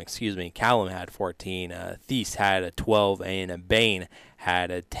Callum had 14. Thies had 12, and Bain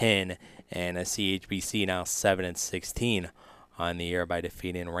had 10. And CHBC now 7-16 on the year by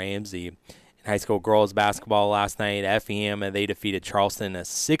defeating Ramsey. In high school girls basketball last night, Effingham, they defeated Charleston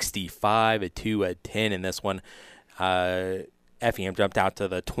 65-10 in this one. Effingham jumped out to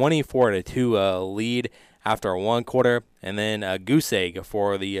the 24-2 lead after one quarter, and then a goose egg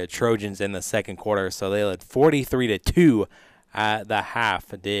for the Trojans in the second quarter. So they led 43-2 at the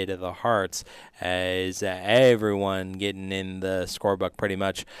half, did the Hearts, as everyone getting in the scorebook pretty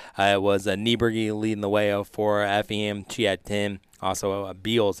much. It was Nieberge leading the way for Effingham. She had 10. Also,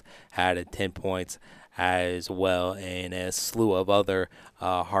 Beals had 10 points as well, and a slew of other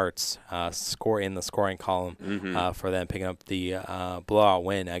Hearts score in the scoring column for them, picking up the blowout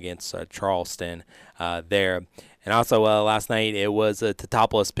win against Charleston there. And also last night it was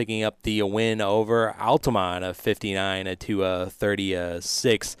Teutopolis picking up the win over Altamont,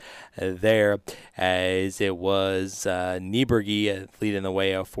 59-36 there, as it was Nieberge leading the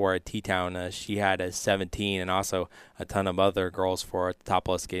way for T-Town. She had 17, and also a ton of other girls for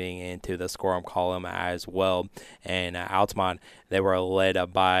Teutopolis getting into the scoring column as well. And Altamont, they were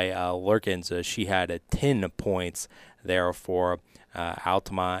led by Lurkins. She had 10 points there for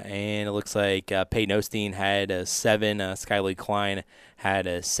Altamont, and it looks like Peyton Osteen had 7. Skyly Klein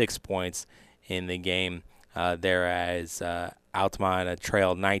had 6 points in the game there, as Altamont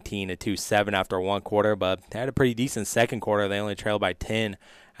trailed 19-7 after one quarter, but had a pretty decent second quarter. They only trailed by 10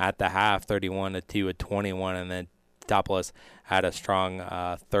 at the half, 31-2 at 21, and then Teutopolis had a strong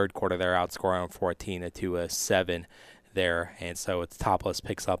third quarter there, outscoring 14-7 there, and so Teutopolis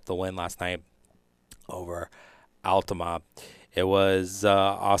picks up the win last night over Altamont. It was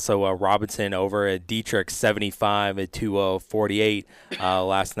also Robinson over Dietrich, 75-48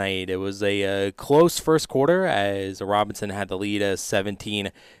 last night. It was a close first quarter, as Robinson had the lead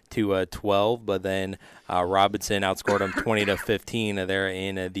 17-12, but then Robinson outscored them 20-15 there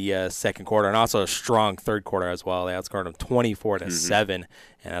in the second quarter, and also a strong third quarter as well. They outscored them 24-7, and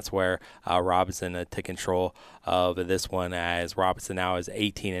that's where Robinson took control of this one, as Robinson now is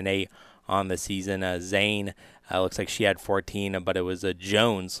 18-8 on the season. Zane, looks like she had 14, but it was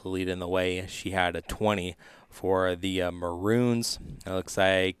Jones leading the way. She had 20 for the Maroons. It looks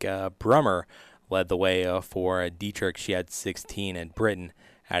like Brummer led the way for Dietrich. She had 16, and Britton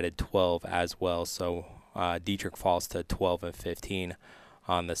added 12 as well. So Dietrich falls to 12-15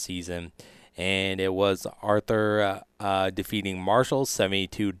 on the season. and it was Arthur defeating Marshall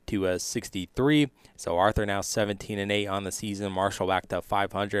 72-63. So Arthur now 17-8 on the season. Marshall back to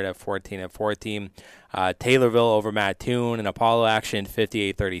 500 at 14-14. Taylorville over Mattoon in Apollo action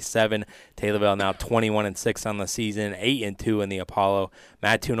 58-37. Taylorville now 21-6 on the season, 8-2 in the Apollo.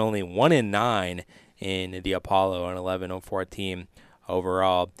 Mattoon only 1-9 in the Apollo and 11-14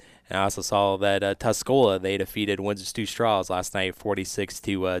 overall. And I also saw that Tuscola, they defeated Windsor Stew Straws last night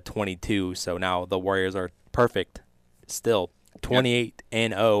 46-22. So now the Warriors are perfect still.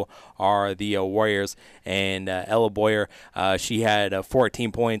 28-0 are the Warriors, and Ella Boyer, she had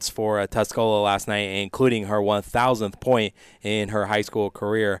 14 points for Tuscola last night, including her 1,000th point in her high school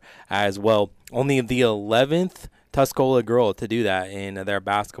career as well. Only the 11th Tuscola girl to do that in their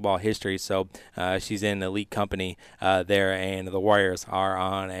basketball history, so she's in elite company there, and the Warriors are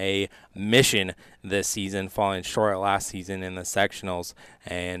on a mission this season, falling short last season in the sectionals,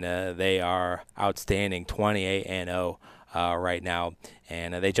 and they are outstanding, 28-0 right now,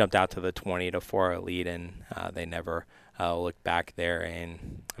 and they jumped out to the 20-4 lead, and they never looked back there.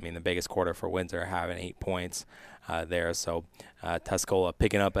 And I mean, the biggest quarter for Windsor having 8 points there, so Tuscola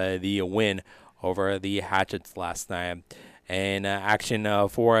picking up the win over the Hatchets last night. And action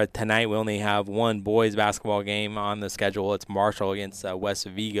for tonight, we only have one boys basketball game on the schedule. It's Marshall against West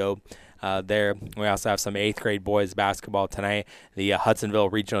Vigo. There, we also have some 8th grade boys basketball tonight. The Hudsonville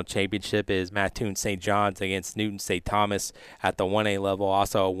Regional Championship is Mattoon St. John's against Newton St. Thomas at the 1A level.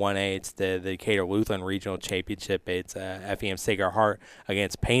 Also 1A, it's the Decatur Lutheran Regional Championship. It's FEM Sacred Heart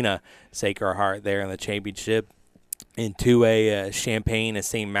against Pana Sacred Heart there in the championship. In 2A, Champaign and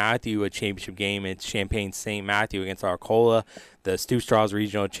St. Matthew, a championship game. It's Champaign St. Matthew against Arcola. The Stew Straws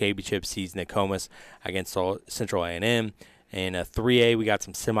Regional Championship sees Nokomis against Central A&M. In 3A, we got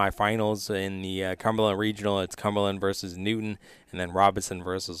some semifinals in the Cumberland Regional. It's Cumberland versus Newton, and then Robinson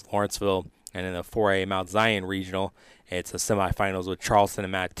versus Lawrenceville. And in the 4A Mount Zion Regional, it's the semifinals with Charleston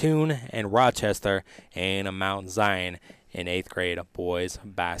and Mattoon, and Rochester and Mount Zion in 8th grade boys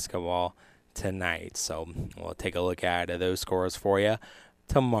basketball tonight. So we'll take a look at those scores for you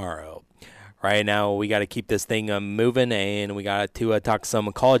tomorrow. Right now, we got to keep this thing moving, and we got to talk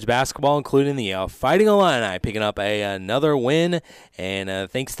some college basketball, including the Fighting Illini picking up another win. And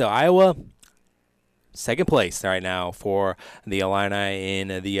thanks to Iowa, second place right now for the Illini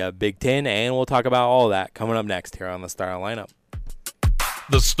in the Big Ten. And we'll talk about all that coming up next here on the Starting Lineup.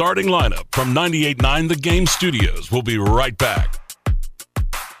 The Starting Lineup from 98.9 The Game Studios. We'll be right back.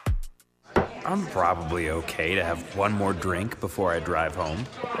 I'm probably okay to have one more drink before I drive home.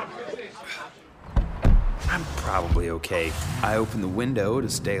 I'm probably okay. I open the window to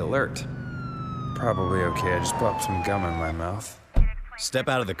stay alert. Probably okay. I just popped some gum in my mouth. Step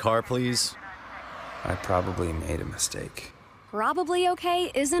out of the car, please. I probably made a mistake. Probably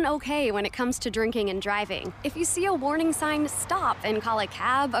okay isn't okay when it comes to drinking and driving. If you see a warning sign, stop and call a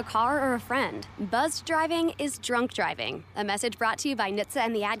cab, a car, or a friend. Buzzed driving is drunk driving. A message brought to you by NHTSA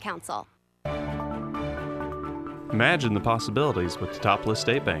and the Ad Council. Imagine the possibilities with the Topless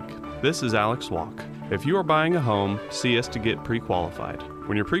State Bank. This is Alex Walk. If you are buying a home, see us to get pre-qualified.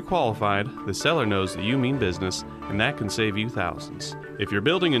 When you're pre-qualified, the seller knows that you mean business, and that can save you thousands. If you're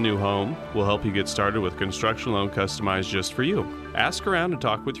building a new home, we'll help you get started with a construction loan customized just for you. Ask around and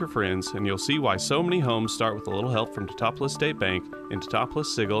talk with your friends, and you'll see why so many homes start with a little help from Topless State Bank in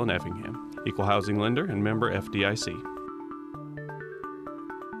Topless, Sigel, and Effingham. Equal housing lender and member FDIC.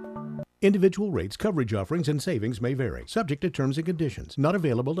 Individual rates, coverage offerings, and savings may vary. Subject to terms and conditions. Not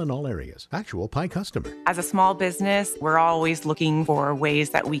available in all areas. Actual Pie customer. As a small business, we're always looking for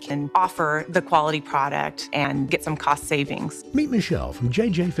ways that we can offer the quality product and get some cost savings. Meet Michelle from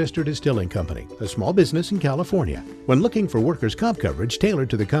J.J. Pfister Distilling Company, a small business in California. When looking for workers' comp coverage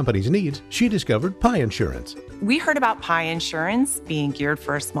tailored to the company's needs, she discovered Pie Insurance. We heard about Pie Insurance being geared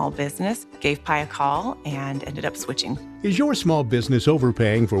for a small business, gave Pie a call, and ended up switching. Is your small business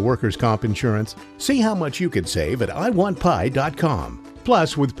overpaying for workers' comp insurance? See how much you could save at iwantpie.com.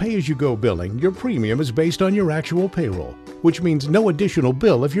 Plus, with pay-as-you-go billing, your premium is based on your actual payroll, which means no additional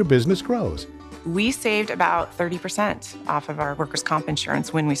bill if your business grows. We saved about 30% off of our workers' comp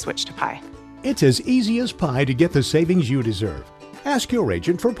insurance when we switched to Pie. It's as easy as pie to get the savings you deserve. Ask your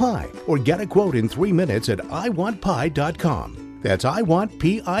agent for Pie or get a quote in 3 minutes at iwantpie.com. That's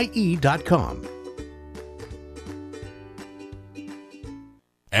iwantpie.com.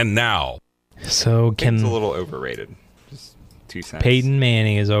 And now. So It's a little overrated. Just 2 cents. Peyton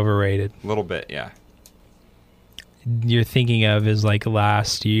Manning is overrated. A little bit, yeah. You're thinking of his like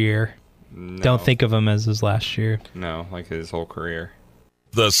last year. No. Don't think of him as his last year. No, like his whole career.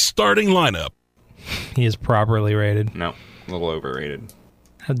 The Starting Lineup. He is properly rated. No, a little overrated.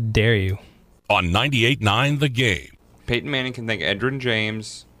 How dare you? on 98.9 The Game. Peyton Manning can thank Edgerrin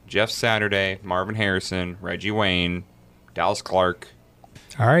James, Jeff Saturday, Marvin Harrison, Reggie Wayne, Dallas Clark.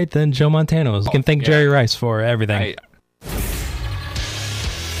 All right, then, Joe Montana. You can thank Jerry Rice for everything.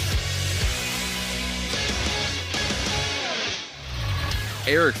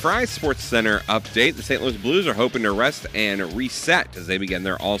 Eric Fry Sports Center update. The St. Louis Blues are hoping to rest and reset as they begin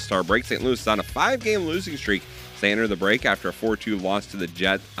their all-star break. St. Louis is on a 5-game losing streak. They enter the break after a 4-2 loss to the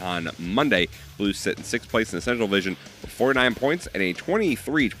Jets on Monday. Blues sit in 6th place in the Central Division with 49 points and a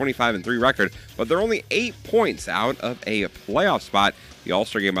 23-25-3 record, but they're only 8 points out of a playoff spot. The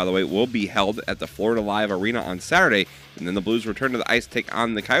All-Star game, by the way, will be held at the Florida Live Arena on Saturday, and then the Blues return to the ice to take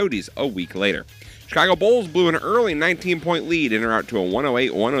on the Coyotes a week later. Chicago Bulls blew an early 19-point lead in or out to a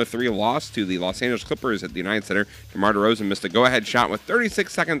 108-103 loss to the Los Angeles Clippers at the United Center. DeMar DeRozan missed a go-ahead shot with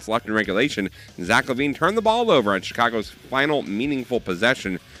 36 seconds left in regulation. Zach LaVine turned the ball over on Chicago's final meaningful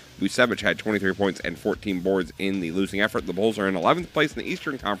possession. Vucevic had 23 points and 14 boards in the losing effort. The Bulls are in 11th place in the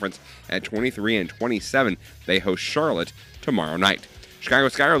Eastern Conference at 23-27. They host Charlotte tomorrow night. Chicago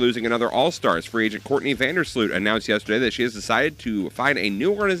Sky are losing another All-Stars. Free agent Courtney Vandersloot announced yesterday that she has decided to find a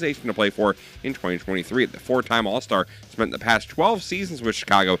new organization to play for in 2023. The 4-time All-Star spent the past 12 seasons with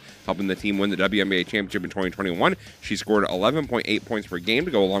Chicago, helping the team win the WNBA championship in 2021. She scored 11.8 points per game to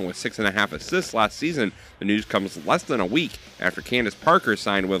go along with 6.5 assists last season. The news comes less than a week after Candace Parker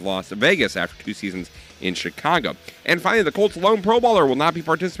signed with Las Vegas after 2 seasons in Chicago. And finally, the Colts' lone Pro Bowler will not be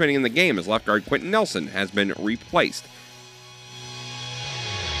participating in the game as left guard Quentin Nelson has been replaced.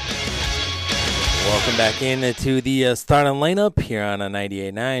 Welcome back into the starting lineup here on a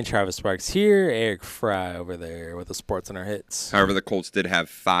 98.9. Travis Sparks here, Eric Fry over there with the Sports Center hits. However, the Colts did have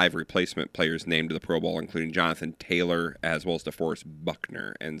 5 replacement players named to the Pro Bowl, including Jonathan Taylor, as well as DeForest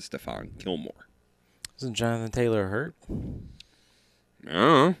Buckner and Stephon Gilmore. Isn't Jonathan Taylor hurt?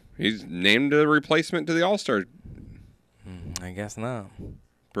 No, he's named a replacement to the All-Star. I guess not.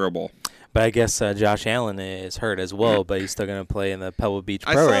 Pro Bowl. But I guess Josh Allen is hurt as well, but he's still going to play in the Pebble Beach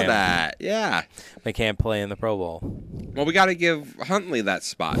program. I saw that, yeah. But can't play in the Pro Bowl. Well, we got to give Huntley that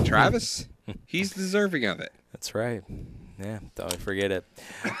spot, Travis. He's deserving of it. That's right. Yeah, don't forget it.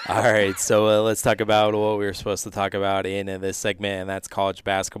 All right, so let's talk about what we were supposed to talk about in this segment, and that's college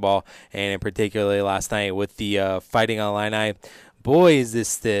basketball, and in particular last night with the Fighting Illini. Boy, is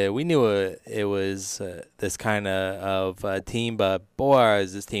this we knew it was this kind of team, but boy,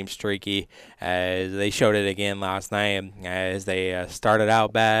 is this team streaky. As they showed it again last night, as they started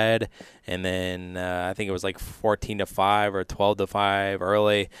out bad, and then I think it was like 14-5 or 12-5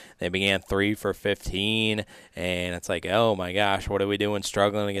 early. They began 3 for 15, and it's like, oh my gosh, what are we doing?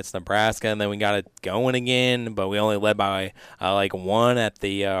 Struggling against Nebraska, and then we got it going again, but we only led by like 1 at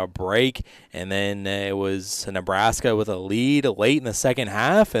the break, and then it was Nebraska with a lead late in the second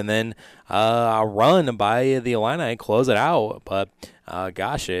half, and then a run by the Illini close it out. But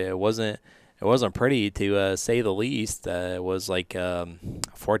gosh, it wasn't pretty to say the least. It was like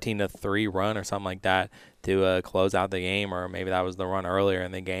 14-3 run or something like that to close out the game, or maybe that was the run earlier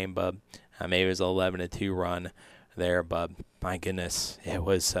in the game, but maybe it was an 11-2 run there. But my goodness, it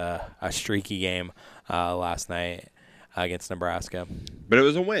was a streaky game last night against Nebraska. But it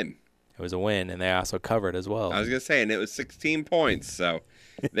was a win. It was a win, and they also covered as well. I was going to say, and it was 16 points, so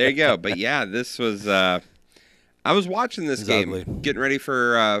there you go. But yeah, this was I was watching this game, ugly. Getting ready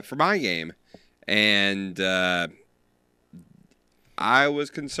for my game, and I was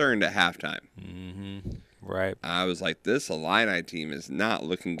concerned at halftime. Mm-hmm. Right. I was like, this Illini team is not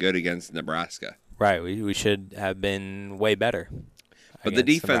looking good against Nebraska. Right. We should have been way better. But the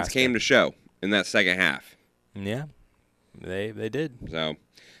defense Nebraska came to show in that second half. Yeah, they did. So,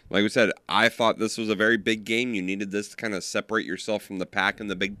 like we said, I thought this was a very big game. You needed this to kind of separate yourself from the pack in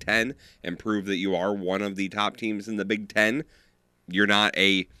the Big Ten and prove that you are one of the top teams in the Big Ten. You're not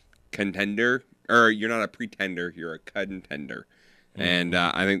a contender, or you're not a pretender. You're a contender. Mm-hmm. And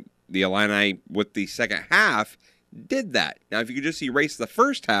I think the Illini, with the second half, did that. Now, if you could just erase the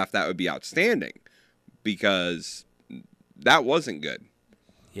first half, that would be outstanding, because that wasn't good.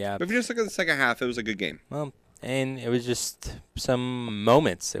 Yeah. But if you just look at the second half, it was a good game. Well, and it was just some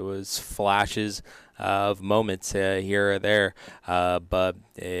moments. It was flashes of moments here or there, but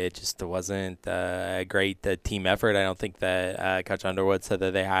it just wasn't a great team effort. I don't think that Coach Underwood said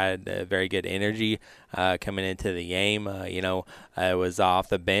that they had very good energy coming into the game. It was off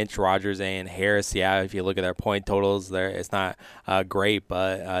the bench, Rogers and Harris. Yeah, if you look at their point totals, it's not great,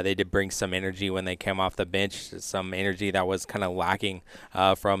 but they did bring some energy when they came off the bench, some energy that was kind of lacking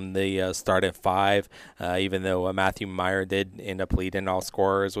from the starting 5, even though Matthew Meyer did end up leading all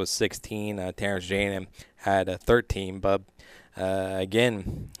scorers with 16. Terrence Jane had 13, but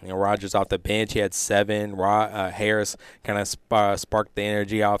again, Rogers off the bench. He had 7. Harris kind of sparked the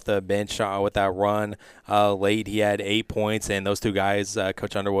energy off the bench with that run late. He had 8 points, and those two guys,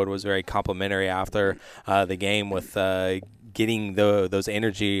 Coach Underwood was very complimentary after the game with getting those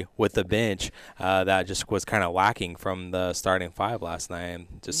energy with the bench that just was kind of lacking from the starting 5 last night.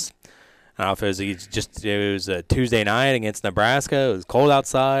 Just I don't know if it was a Tuesday night against Nebraska. It was cold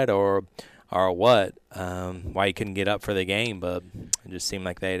outside, or what? Why he couldn't get up for the game, but it just seemed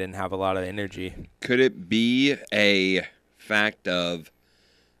like they didn't have a lot of energy. Could it be a fact of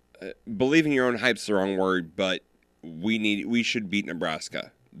believing your own hype's the wrong word, but we should beat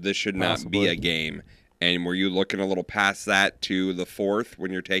Nebraska. This should not be a game. And were you looking a little past that to the 4th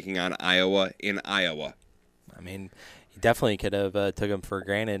when you're taking on Iowa in Iowa? I mean, you definitely could have took them for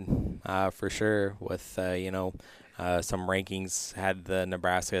granted for sure. With some rankings had the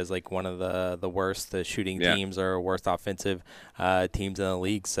Nebraska as like one of the worst shooting teams or worst offensive teams in the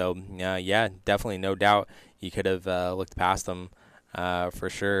league. So yeah, definitely, no doubt, you could have looked past them for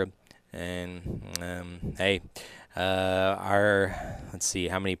sure. And hey, let's see,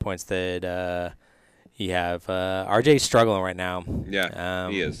 how many points did he have? RJ's struggling right now. Yeah,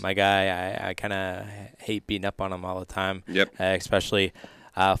 he is. My guy, I kind of hate beating up on him all the time. Yep. Especially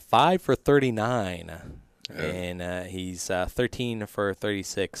 5 for 39. And he's 13 for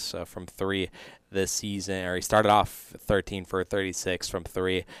 36 from 3 this season. Or he started off 13 for 36 from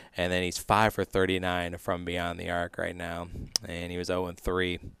 3, and then he's 5 for 39 from beyond the arc right now. And he was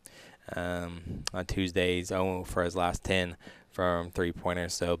 0-3 on Tuesday. He's 0 for his last 10 from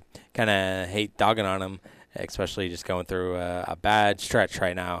three-pointers. So kind of hate dogging on him, especially just going through a bad stretch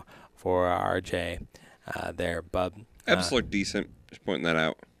right now for RJ there. But Epps looked decent. Just pointing that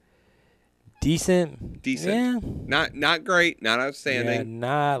out. Decent. Yeah. Not great. Not outstanding. Yeah,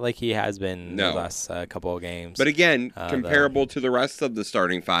 not like he has been the last couple of games. But again, comparable to the rest of the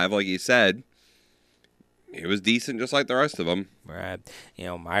starting 5, like you said, it was decent just like the rest of them. Right.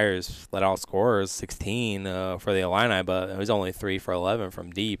 Myers led all scorers, 16 for the Illini, but it was only 3 for 11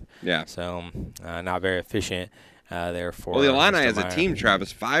 from deep. Yeah. So not very efficient there for the Illini Mr. as a Meyer. team,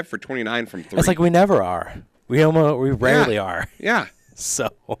 Travis, 5 for 29 from 3. It's like we never are. We rarely are. Yeah. So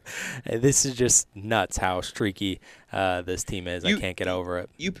this is just nuts how streaky this team is. I can't get over it.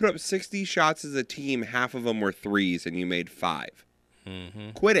 You put up 60 shots as a team. Half of them were threes, and you made 5. Mm-hmm.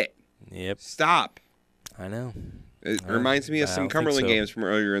 Quit it. Yep. Stop. I know. It reminds me of some Cumberland games from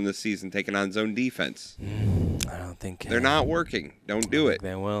earlier in the season taking on zone defense. I don't think they're not working. Don't do it.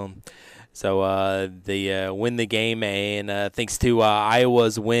 They will. So they win the game, and thanks to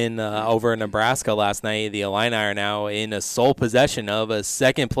Iowa's win over Nebraska last night, the Illini are now in a sole possession of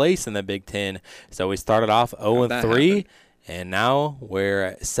second place in the Big Ten. So we started off 0-3, and now we're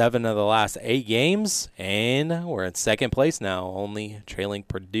at 7 of the last 8 games, and we're in second place now, only trailing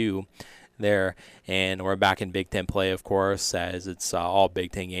Purdue there. And we're back in Big Ten play, of course, as it's all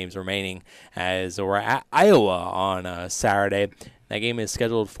Big Ten games remaining, as we're at Iowa on Saturday. That game is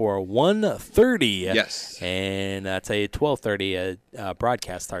scheduled for 1:30. Yes. And that's a 12:30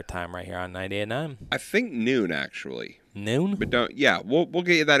 broadcast start time right here on 98.9. I think noon, actually. Noon? But we'll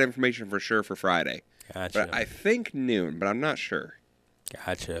get you that information for sure for Friday. Gotcha. But I think noon, but I'm not sure.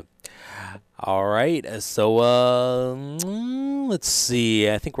 Gotcha. All right. So let's see.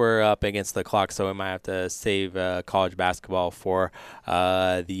 I think we're up against the clock, so we might have to save college basketball for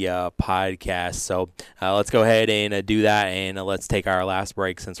the podcast. So let's go ahead and do that, and let's take our last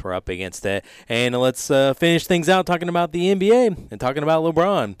break since we're up against it. And let's finish things out talking about the NBA and talking about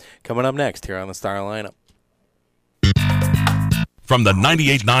LeBron coming up next here on the Star Lineup. From the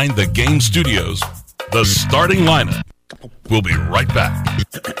 98.9 The Game Studios, the starting lineup. We'll be right back.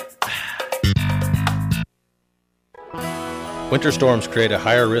 Winter storms create a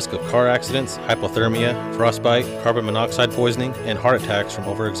higher risk of car accidents, hypothermia, frostbite, carbon monoxide poisoning, and heart attacks from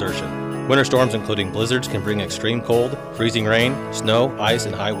overexertion. Winter storms, including blizzards, can bring extreme cold, freezing rain, snow, ice,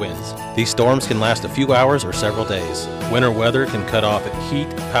 and high winds. These storms can last a few hours or several days. Winter weather can cut off heat,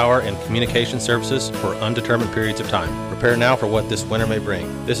 power, and communication services for undetermined periods of time. Prepare now for what this winter may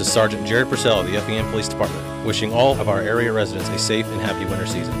bring. This is Sergeant Jared Purcell of the Effingham Police Department, wishing all of our area residents a safe and happy winter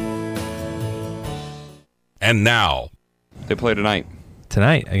season. And now, they play tonight.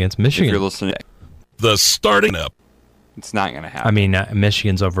 Tonight against Michigan. If you're listening, the starting up. It's not going to happen. I mean,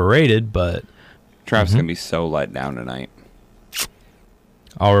 Michigan's overrated, but Travis going to be so let down tonight.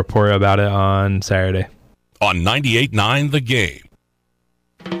 I'll report about it on Saturday. On 98.9 The Game.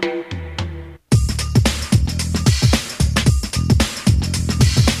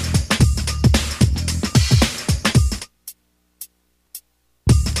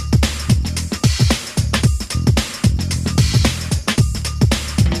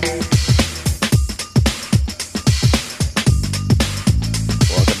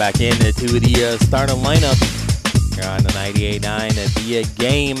 back into the starting lineup here on the 98.9 The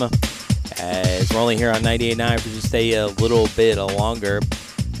Game. As we're only here on 98.9 for just a little bit longer.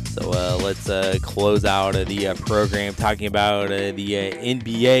 So let's close out the program talking about the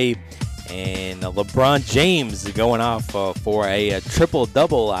NBA. And LeBron James going off for a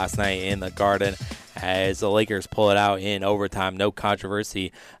triple-double last night in the Garden as the Lakers pull it out in overtime. No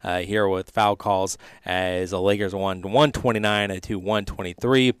controversy here with foul calls as the Lakers won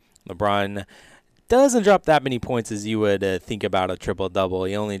 129-123. LeBron doesn't drop that many points as you would think about a triple-double.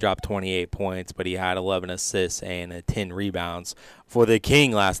 He only dropped 28 points, but he had 11 assists and 10 rebounds for the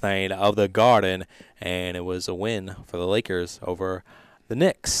King last night of the Garden, and it was a win for the Lakers over the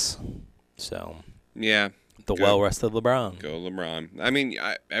Knicks. So, yeah, the well-rested LeBron. Go LeBron. I mean,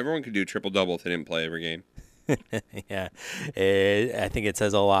 everyone could do triple-double if they didn't play every game. Yeah, I think it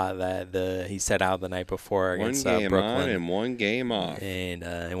says a lot that he set out the night before against Brooklyn. 1 game on Brooklyn. and 1 game off.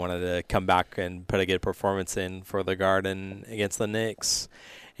 And he wanted to come back and put a good performance in for the Garden against the Knicks.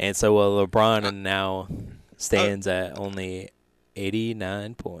 And so LeBron now stands at only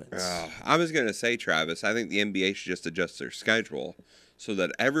 89 points. I was going to say, Travis, I think the NBA should just adjust their schedule so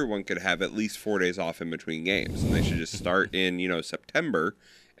that everyone could have at least 4 days off in between games. And they should just start in, September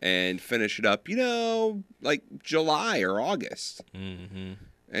and finish it up, like July or August. Mm-hmm.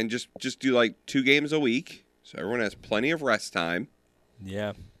 And just do like 2 games a week so everyone has plenty of rest time.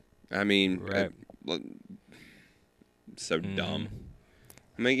 Yeah. I mean, right. So dumb.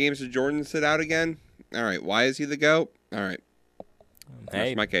 How many games did Jordan sit out again? All right. Why is he the GOAT? All right.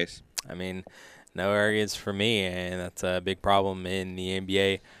 That's my case. I mean, no arrogance for me, and that's a big problem in the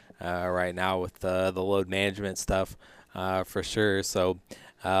NBA right now with the load management stuff for sure. So,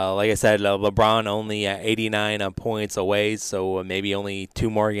 like I said, LeBron only 89 points away, so maybe only 2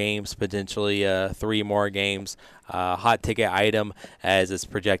 more games, potentially 3 more games. Hot ticket item as it's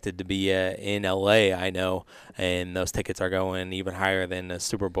projected to be in LA, I know, and those tickets are going even higher than the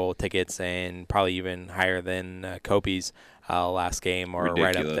Super Bowl tickets and probably even higher than Kobe's last game or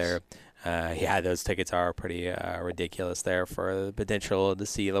Ridiculous. Right up there. Yeah, those tickets are pretty ridiculous there for the potential to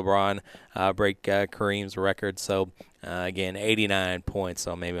see LeBron break Kareem's record. So, again, 89 points,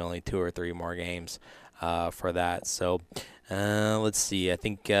 so maybe only 2 or 3 more games for that. So, let's see. I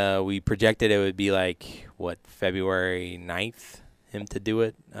think we projected it would be like, February 9th, him to do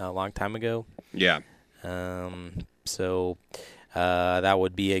it a long time ago. Yeah. So that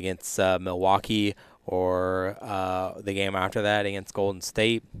would be against Milwaukee or the game after that against Golden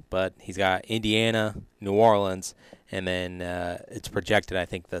State. But he's got Indiana, New Orleans, and then it's projected, I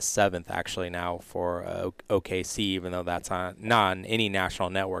think, the 7th actually now for OKC, even though that's not on any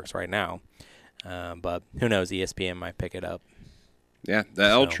national networks right now. But who knows? ESPN might pick it up. Yeah, the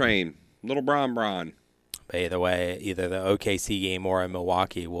L train, little Bron. But either way, either the OKC game or in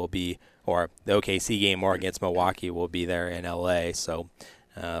Milwaukee will be, or the OKC game or against Milwaukee will be there in LA. So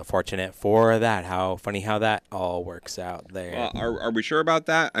fortunate for that. How funny how that all works out there. Are we sure about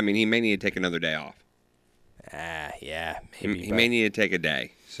that? I mean, he may need to take another day off. Yeah, maybe. He may need to take a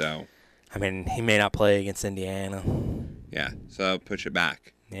day. So, I mean, he may not play against Indiana. Yeah, so push it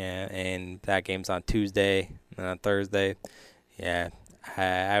back. Yeah, and that game's on Tuesday, not on Thursday. Yeah,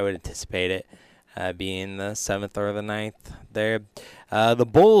 I would anticipate it being the 7th or the 9th there. The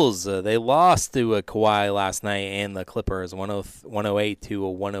Bulls, they lost to Kawhi last night and the Clippers,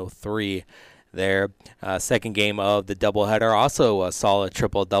 108-103 there. Second game of the doubleheader, also a solid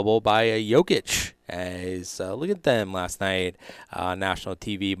triple-double by Jokic. As look at them last night, national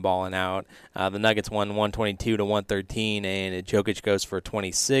TV balling out. The Nuggets won 122-113, and Jokic goes for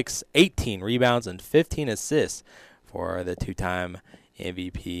 26, 18 rebounds, and 15 assists for the 2-time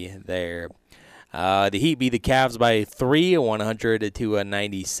MVP there. The Heat beat the Cavs by 3,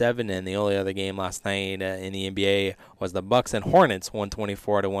 100-97, and the only other game last night in the NBA was the Bucks and Hornets,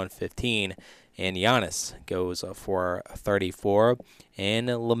 124-115. And Giannis goes for 34. And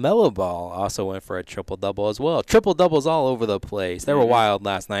LaMelo Ball also went for a triple-double as well. Triple-doubles all over the place. They were wild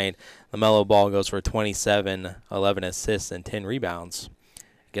last night. LaMelo Ball goes for 27, 11 assists, and 10 rebounds.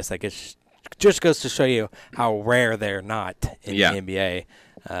 I guess that just goes to show you how rare they're not in the NBA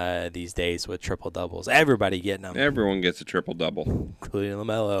these days with triple-doubles. Everybody getting them. Everyone gets a triple-double. Including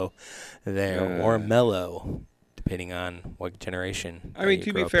LaMelo there, or Melo, depending on what generation. I mean,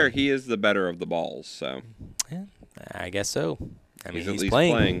 to be fair, he is the better of the balls, so. Yeah, I guess so. I mean, he's at least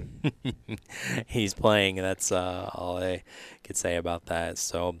playing. He's playing. That's all I could say about that.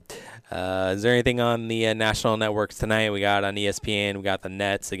 So, is there anything on the national networks tonight? We got on ESPN, we got the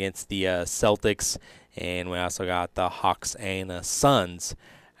Nets against the Celtics, and we also got the Hawks and Suns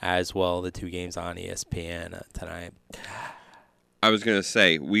as well, the 2 games on ESPN tonight. I was going to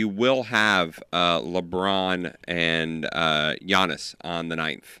say, we will have LeBron and Giannis on the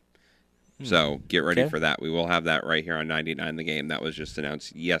 9th. So get ready for that. We will have that right here on 99 The Game. That was just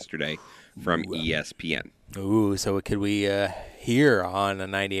announced yesterday from ESPN. Ooh, so could we hear on a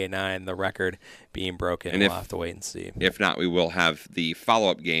 98.9 the record being broken? And we'll have to wait and see. If not, we will have the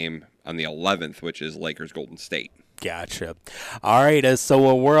follow-up game on the 11th, which is Lakers-Golden State. Gotcha. All right,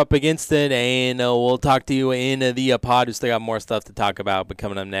 so we're up against it, and we'll talk to you in the pod. We still got more stuff to talk about, but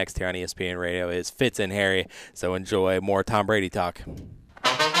coming up next here on ESPN Radio is Fitz and Harry, so enjoy more Tom Brady talk.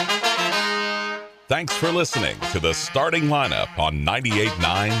 Thanks for listening to the starting lineup on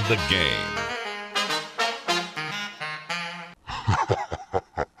 98.9 The Game.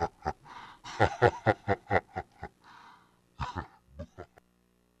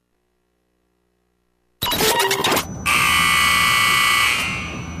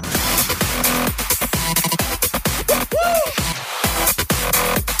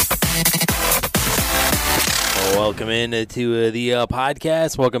 Welcome into the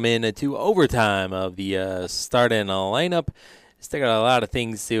podcast. Welcome into overtime of the starting lineup. Still got a lot of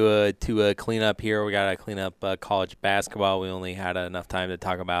things to clean up here. We got to clean up college basketball. We only had enough time to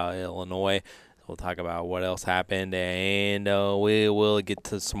talk about Illinois. We'll talk about what else happened, and we will get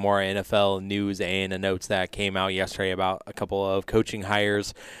to some more NFL news and notes that came out yesterday about a couple of coaching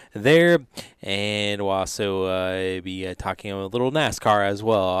hires there. And we'll also be talking a little NASCAR as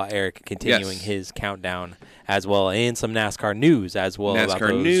well. Eric continuing his countdown as well, and some NASCAR news as well. NASCAR about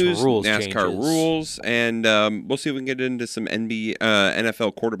those news, rules NASCAR changes. rules, and we'll see if we can get into some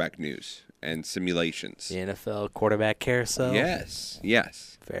NFL quarterback news and simulations. The NFL quarterback carousel?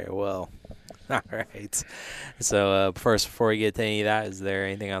 Yes. Very well. All right. So first, before we get to any of that, is there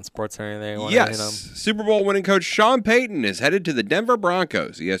anything on sports or anything you want to hit on? Super Bowl winning coach Sean Payton is headed to the Denver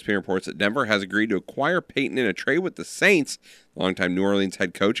Broncos. ESPN reports that Denver has agreed to acquire Payton in a trade with the Saints. Longtime New Orleans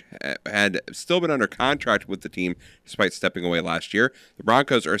head coach had still been under contract with the team despite stepping away last year. The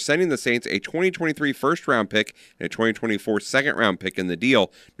Broncos are sending the Saints a 2023 first-round pick and a 2024 second-round pick in the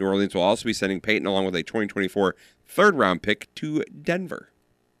deal. New Orleans will also be sending Payton along with a 2024 third-round pick to Denver.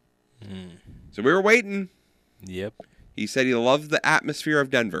 So we were waiting. Yep. He said he loves the atmosphere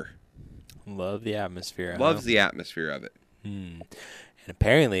of Denver. Love the atmosphere. Loves the atmosphere of it. And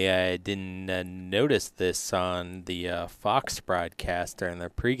apparently I didn't notice this on the Fox broadcast during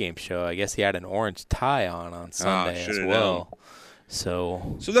their pregame show. I guess he had an orange tie on Sunday as well.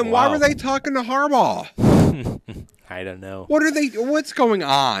 So then why were they talking to Harbaugh? I don't know. What's going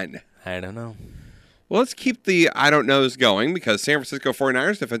on? I don't know. Well, let's keep the I don't knows going because San Francisco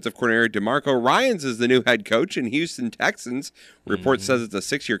 49ers defensive coordinator DeMarco Ryans is the new head coach in Houston Texans. Report says it's a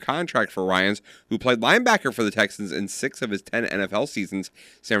 6-year contract for Ryans, who played linebacker for the Texans in 6 of his 10 NFL seasons.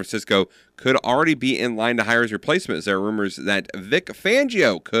 San Francisco could already be in line to hire his replacement, as there are rumors that Vic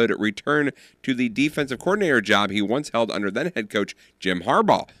Fangio could return to the defensive coordinator job he once held under then head coach Jim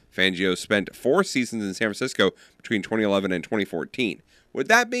Harbaugh. Fangio spent 4 seasons in San Francisco between 2011 and 2014. With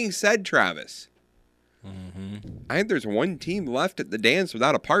that being said, Travis, I think there's one team left at the dance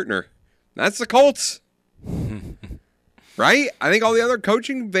without a partner. That's the Colts. Right? I think all the other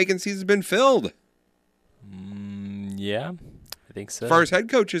coaching vacancies have been filled. Yeah, I think so. As far as head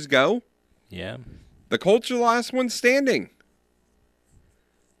coaches go. Yeah. The Colts are the last one standing.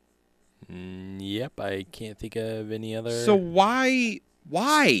 Yep, I can't think of any other. So why?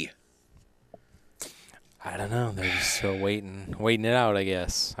 I don't know. They're just still waiting it out, I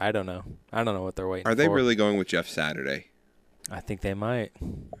guess. I don't know. I don't know what they're waiting for. Are they really going with Jeff Saturday? I think they might.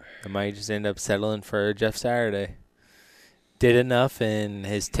 They might just end up settling for Jeff Saturday. Did enough in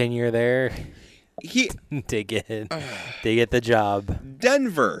his tenure there to get the job.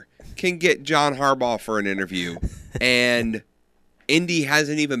 Denver can get John Harbaugh for an interview, and Indy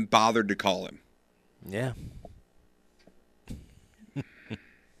hasn't even bothered to call him. Yeah.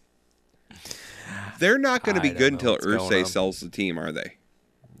 They're not going to be good until Irsay sells the team, are they?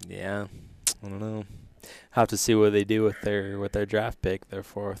 Yeah, I don't know. Have to see what they do with their draft pick, their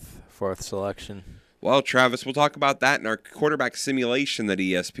fourth selection. Well, Travis, we'll talk about that in our quarterback simulation that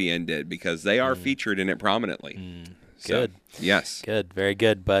ESPN did because they are featured in it prominently. Good. So, yes. Good. Very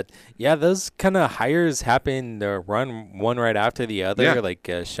good. But, yeah, those kind of hires happen to run one right after the other. Yeah. Like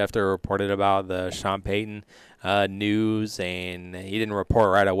Schefter reported about the Sean Payton news, and he didn't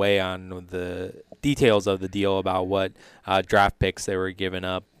report right away on the details of the deal about what draft picks they were giving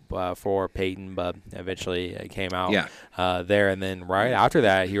up for Peyton, but eventually it came out there. And then right after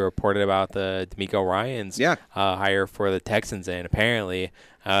that, he reported about the DeMeco Ryans hire for the Texans, and apparently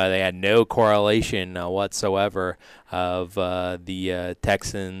they had no correlation whatsoever of the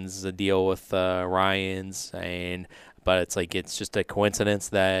Texans' deal with Ryans, and But it's like it's just a coincidence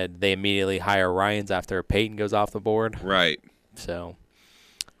that they immediately hire Ryans after Peyton goes off the board. Right. So,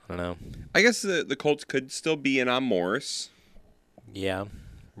 I don't know. I guess the Colts could still be in on Morris. Yeah,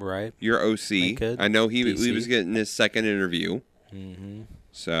 right. Your OC. I know he was getting his second interview. Mm-hmm.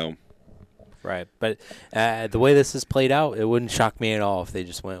 So. Right. But the way this is played out, it wouldn't shock me at all if they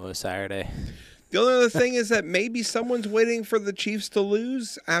just went with Saturday. The only other thing is that maybe someone's waiting for the Chiefs to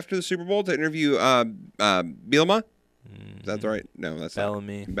lose after the Super Bowl to interview Bielema. Is that right? No, that's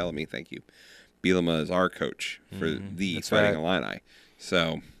Bellamy. Not. Bellamy, thank you. Bielema is our coach for the That's Fighting right. Illini.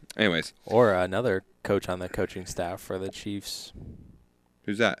 So, anyways. Or another coach on the coaching staff for the Chiefs.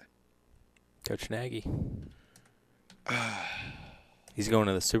 Who's that? Coach Nagy. He's going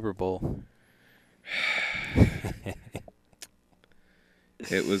to the Super Bowl.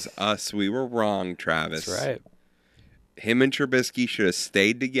 It was us. We were wrong, Travis. That's right. Him and Trubisky should have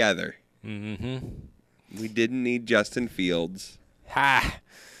stayed together. Mm-hmm. We didn't need Justin Fields. Ha!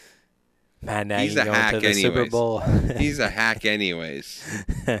 Man, now He's you a going hack to the anyways. Super Bowl. He's a hack anyways.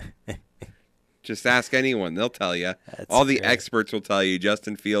 Just ask anyone. They'll tell you. All the experts will tell you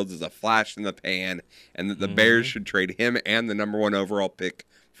Justin Fields is a flash in the pan and that the Bears should trade him and the number 1 overall pick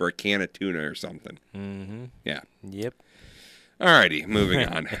for a can of tuna or something. Mm-hmm. Yeah. Yep. Alrighty, moving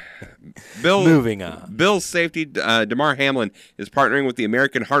on. Moving on. Bills safety Damar Hamlin is partnering with the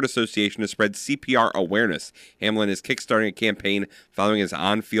American Heart Association to spread CPR awareness. Hamlin is kickstarting a campaign following his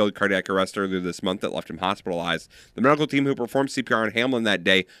on-field cardiac arrest earlier this month that left him hospitalized. The medical team who performed CPR on Hamlin that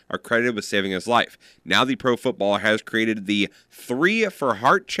day are credited with saving his life. Now the pro footballer has created the 3 for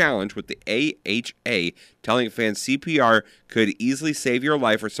Heart Challenge with the AHA, telling fans CPR could easily save your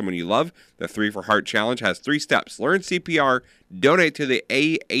life or someone you love. The 3 for Heart Challenge has 3 steps. Learn CPR, donate to the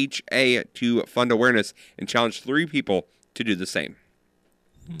AHA to fund awareness, and challenge 3 people to do the same.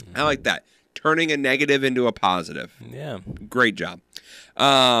 I like that. Turning a negative into a positive. Yeah. Great job.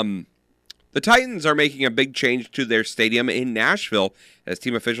 The Titans are making a big change to their stadium in Nashville, as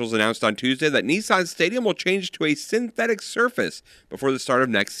team officials announced on Tuesday that Nissan Stadium will change to a synthetic surface before the start of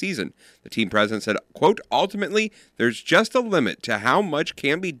next season. The team president said, quote, ultimately, there's just a limit to how much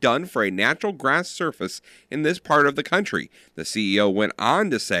can be done for a natural grass surface in this part of the country. The CEO went on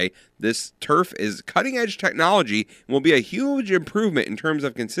to say, this turf is cutting-edge technology and will be a huge improvement in terms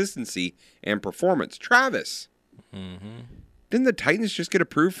of consistency and performance. Travis. Didn't the Titans just get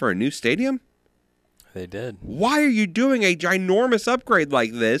approved for a new stadium? They did. Why are you doing a ginormous upgrade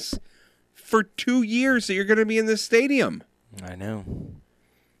like this for 2 years that you're going to be in this stadium? I know.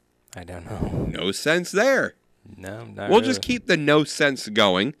 I don't know. No sense there. No, not We'll really. just keep the no sense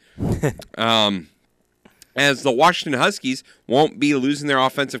going. As the Washington Huskies won't be losing their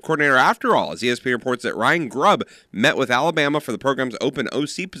offensive coordinator after all, as ESPN reports that Ryan Grubb met with Alabama for the program's open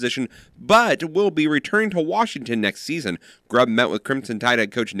OC position, but will be returning to Washington next season. Grubb met with Crimson Tide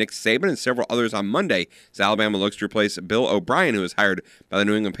head coach Nick Saban and several others on Monday, as Alabama looks to replace Bill O'Brien, who was hired by the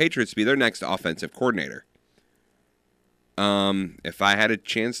New England Patriots to be their next offensive coordinator. If I had a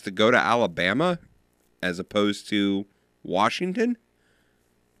chance to go to Alabama as opposed to Washington,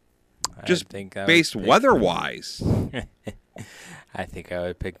 just based weather-wise. I think I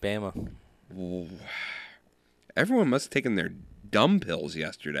would pick Bama. Everyone must have taken their dumb pills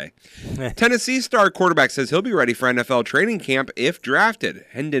yesterday. Tennessee star quarterback says he'll be ready for NFL training camp if drafted.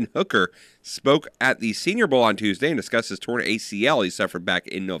 Hendon Hooker spoke at the Senior Bowl on Tuesday and discussed his torn ACL he suffered back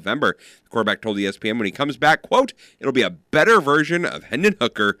in November. The quarterback told ESPN when he comes back, quote, it'll be a better version of Hendon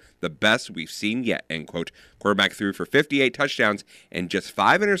Hooker, the best we've seen yet, end quote. Quarterback threw for 58 touchdowns and just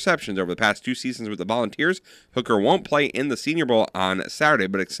 5 interceptions over the past 2 seasons with the Volunteers. Hooker won't play in the Senior Bowl on Saturday,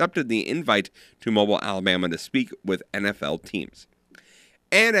 but accepted the invite to Mobile, Alabama to speak with NFL teams.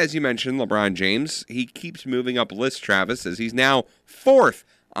 And as you mentioned, LeBron James, he keeps moving up list, Travis, as he's now 4th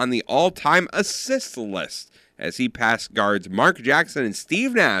on the all-time assist list, as he passed guards Mark Jackson and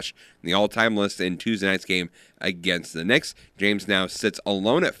Steve Nash in the all-time list in Tuesday night's game against the Knicks. James now sits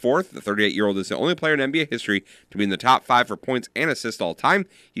alone at 4th. The 38-year-old is the only player in NBA history to be in the top 5 for points and assists all time.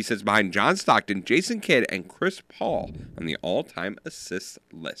 He sits behind John Stockton, Jason Kidd, and Chris Paul on the all-time assist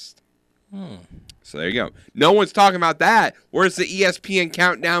list. So there you go. No one's talking about that. Where's the ESPN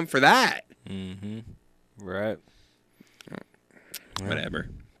countdown for that? Right. Whatever.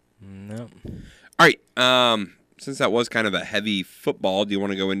 No. All right. Since that was kind of a heavy football, do you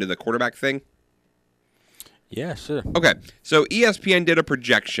want to go into the quarterback thing? Yeah, sure. Okay. So ESPN did a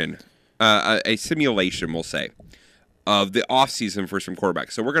projection, a simulation, we'll say, of the offseason for some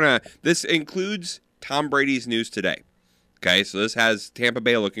quarterbacks. So this includes Tom Brady's news today. Okay, so this has Tampa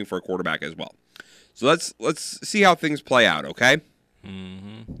Bay looking for a quarterback as well. So let's see how things play out, okay?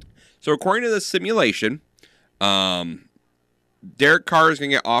 So according to the simulation, Derek Carr is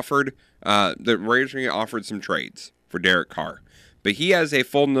going to get offered. The Raiders are going to get offered some trades for Derek Carr, but he has a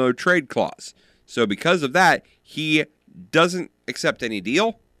full no trade clause. So because of that, he doesn't accept any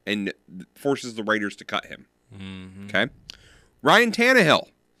deal and forces the Raiders to cut him. Mm-hmm. Okay. Ryan Tannehill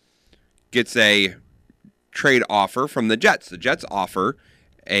gets a trade offer from the Jets. The Jets offer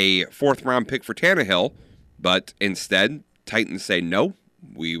a 4th-round pick for Tannehill, but instead, Titans say, no,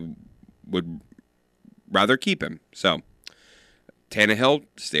 we would rather keep him. So, Tannehill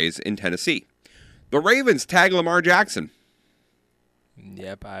stays in Tennessee. The Ravens tag Lamar Jackson.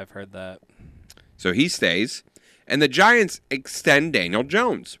 Yep, I've heard that. So he stays. And the Giants extend Daniel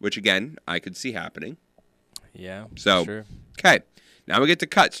Jones, which, again, I could see happening. Yeah, So, sure. Okay. Now we get to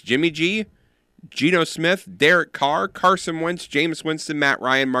cuts. Jimmy G, Geno Smith, Derek Carr, Carson Wentz, Jameis Winston, Matt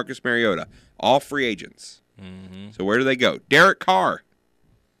Ryan, Marcus Mariota. All free agents. Mm-hmm. So where do they go? Derek Carr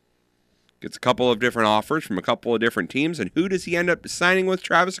gets a couple of different offers from a couple of different teams. And who does he end up signing with,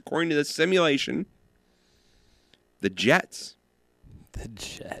 Travis, according to this simulation? The Jets. The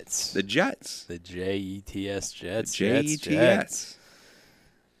Jets. The Jets. The Jets. Jets. Jets. Jets.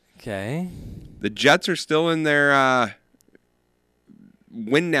 Okay. The Jets are still in their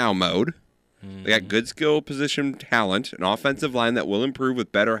win now mode. Mm-hmm. They got good skill position talent, an offensive line that will improve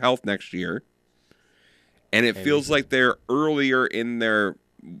with better health next year. And it feels like they're earlier in their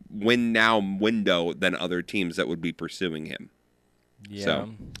win now window than other teams that would be pursuing him. Yeah. So,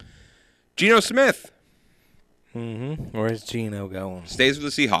 Geno Smith. Mm-hmm. Where's Geno going? Stays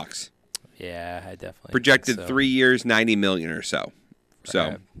with the Seahawks. Yeah, I definitely Projected think so. 3 years, $90 million or so.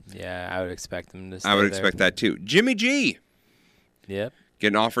 So, yeah, I would expect him to stay I would there. expect that too. Jimmy G. Yep.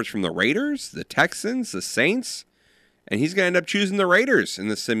 Getting offers from the Raiders, the Texans, the Saints, and he's going to end up choosing the Raiders in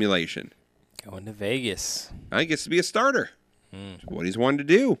this simulation. Going to Vegas. He gets to be a starter. What he's wanted to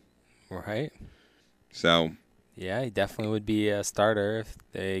do. Right. So. Yeah, he definitely would be a starter if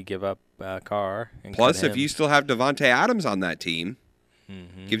they give up Carr. And Plus, cut if him. you still have Devontae Adams on that team,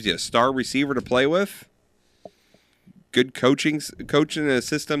 gives you a star receiver to play with. Good coaching in a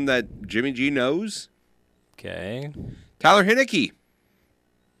system that Jimmy G knows. Okay. Tyler Heineke.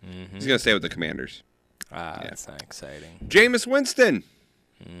 He's going to stay with the Commanders. That's not exciting. Jameis Winston.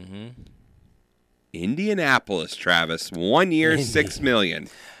 Indianapolis, Travis. 1 year, $6 million.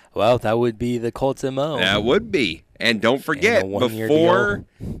 Well, that would be the Colts' MO. That would be. And don't forget, And a one-year before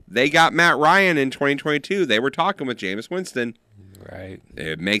they got Matt Ryan in 2022, they were talking with Jameis Winston. Right.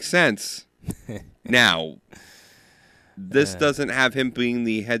 It makes sense. Now, this doesn't have him being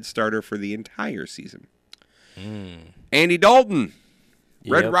the head starter for the entire season. Andy Dalton,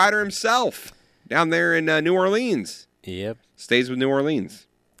 Red Yep. Rider himself, down there in New Orleans. Yep. Stays with New Orleans.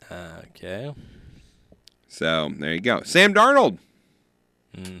 Okay. So, there you go. Sam Darnold.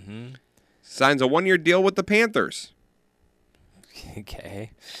 Mm-hmm. Signs a 1-year deal with the Panthers.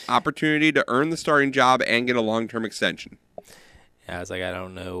 Okay. Opportunity to earn the starting job and get a long-term extension. Yeah, I was like, I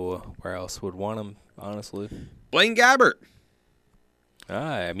don't know where else would want him, honestly. Blaine Gabbert.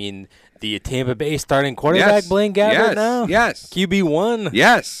 I mean, the Tampa Bay starting quarterback, Yes. Blaine Gabbert Yes. now? Yes. QB1.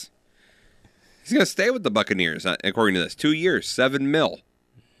 Yes. He's going to stay with the Buccaneers, according to this. 2 years, $7 million.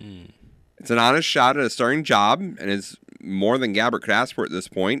 It's an honest shot at a starting job, and it's more than Gabbert could ask for at this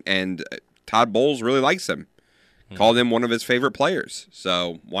point, and Todd Bowles really likes him. Called him one of his favorite players,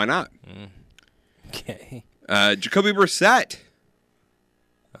 so why not? Okay. Jacoby Brissett.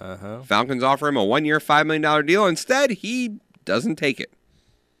 Falcons offer him a 1-year, $5 million deal. Instead, he doesn't take it.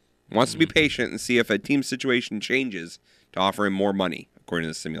 Wants to be patient and see if a team situation changes to offer him more money, according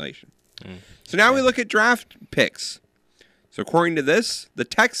to the simulation. So now we look at draft picks. So according to this, the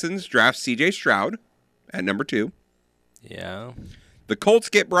Texans draft C.J. Stroud at number 2. Yeah. The Colts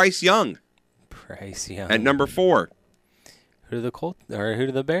get Bryce Young Bryce Young. at number 4. Who do the Colts or who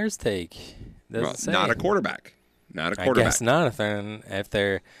do the Bears take? Doesn't Well, say. not a quarterback. Not a I quarterback. guess not if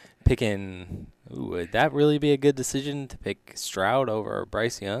they're picking. Ooh, would that really be a good decision to pick Stroud over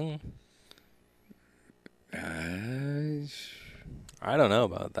Bryce Young? I don't know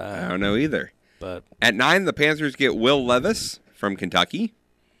about that. I don't know either. But at 9, the Panthers get Will Levis from Kentucky.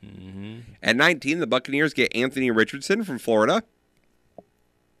 At 19, the Buccaneers get Anthony Richardson from Florida.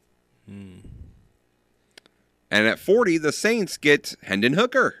 And at 40, the Saints get Hendon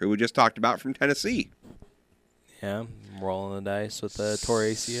Hooker, who we just talked about from Tennessee. Yeah, rolling the dice with the Torre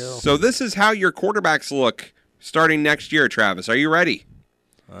ACL. So this is how your quarterbacks look starting next year, Travis. Are you ready?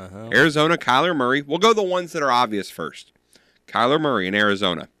 Arizona, Kyler Murray. We'll go the ones that are obvious first. Kyler Murray in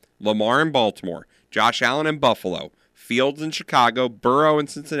Arizona. Lamar in Baltimore. Josh Allen in Buffalo. Fields in Chicago. Burrow in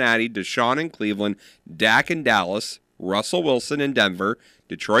Cincinnati. Deshaun in Cleveland. Dak in Dallas. Russell Wilson in Denver.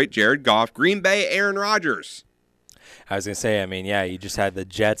 Detroit, Jared Goff. Green Bay, Aaron Rodgers. I was gonna say, I mean, yeah, you just had the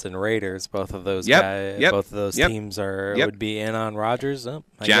Jets and Raiders. Both of those both of those teams would be in on Rodgers. Oh,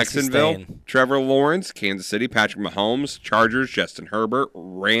 Jacksonville, Trevor Lawrence, Kansas City, Patrick Mahomes, Chargers, Justin Herbert,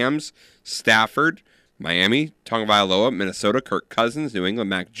 Rams, Stafford, Miami, Tagovailoa, Minnesota, Kirk Cousins, New England,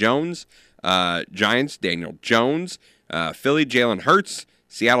 Mac Jones, Giants, Daniel Jones, Philly, Jalen Hurts,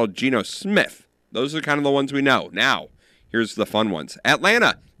 Seattle, Geno Smith. Those are kind of the ones we know. Now, here's the fun ones.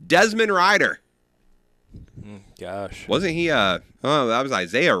 Atlanta, Desmond Ridder. Gosh. Wasn't he that was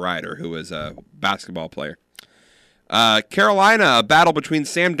Isaiah Ryder, who was a basketball player. Carolina, a battle between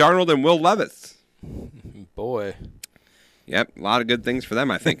Sam Darnold and Will Levis. Boy. Yep, a lot of good things for them,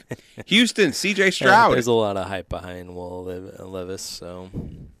 I think. Houston, C.J. Stroud. There's a lot of hype behind Will Levis, so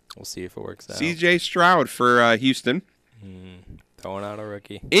we'll see if it works out. C.J. Stroud for Houston. Throwing out a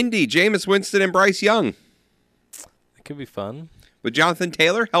rookie. Indy, Jameis Winston and Bryce Young. It could be fun. With Jonathan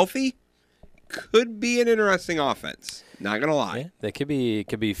Taylor healthy, could be an interesting offense. Not going to lie. Yeah, that could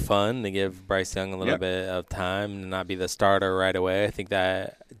be fun to give Bryce Young a little bit of time and not be the starter right away. I think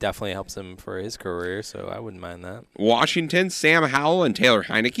that definitely helps him for his career, so I wouldn't mind that. Washington, Sam Howell and Taylor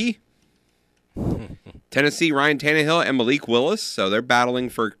Heineke. Tennessee, Ryan Tannehill and Malik Willis, so they're battling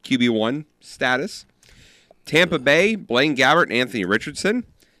for QB1 status. Tampa Bay, Blaine Gabbert and Anthony Richardson.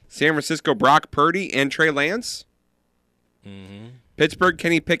 San Francisco, Brock Purdy and Trey Lance. Pittsburgh,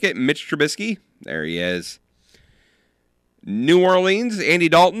 Kenny Pickett and Mitch Trubisky. There he is. New Orleans, Andy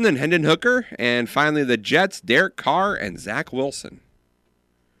Dalton and Hendon Hooker. And finally, the Jets, Derek Carr and Zach Wilson.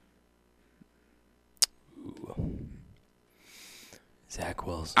 Zach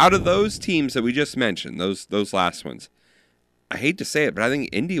Wilson. Out of those teams that we just mentioned, those last ones, I hate to say it, but I think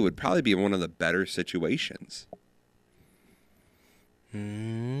Indy would probably be one of the better situations.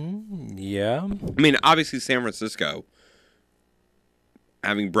 Yeah. I mean, obviously San Francisco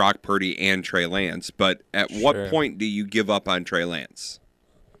having Brock Purdy and Trey Lance, but at what point do you give up on Trey Lance?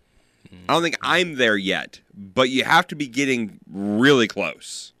 I don't think I'm there yet, but you have to be getting really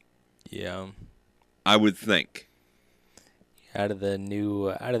close. Yeah. I would think. Out of the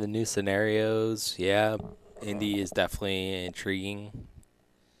new scenarios, yeah, Indy is definitely intriguing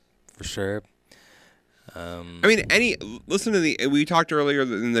for sure. I mean, we talked earlier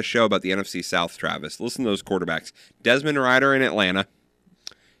in the show about the NFC South, Travis. Listen to those quarterbacks. Desmond Ridder in Atlanta.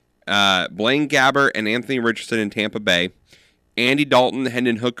 Blaine Gabbert and Anthony Richardson in Tampa Bay. Andy Dalton,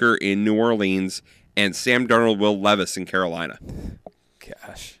 Hendon Hooker in New Orleans. And Sam Darnold, Will Levis in Carolina.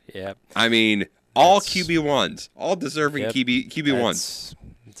 Gosh, yeah. I mean, all QB1s. All deserving QB1s.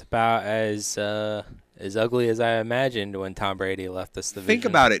 It's about as ugly as I imagined when Tom Brady left this division. Think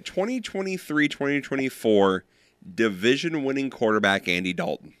about it. 2023, 2024, division-winning quarterback Andy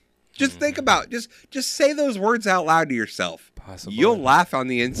Dalton. Just think about it. Just say those words out loud to yourself. Possibly. You'll laugh on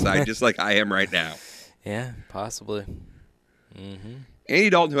the inside just like I am right now. Yeah, possibly. Andy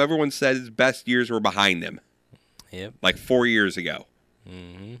Dalton, who everyone said his best years were behind him. Yep. Like 4 years ago.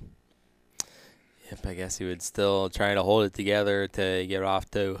 Yep, I guess he would still try to hold it together to get off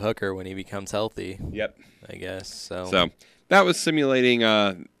to Hooker when he becomes healthy. Yep. I guess. So that was simulating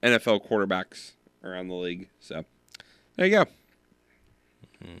NFL quarterbacks around the league. So there you go.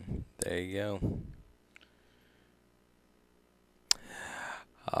 There you go.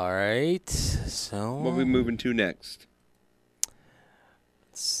 All right. So what are we moving to next?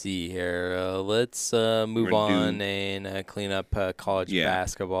 Let's see here. Let's move on and clean up college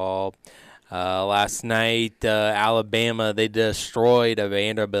basketball. Last night, Alabama, they destroyed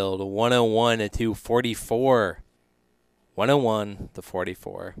Vanderbilt 101-44.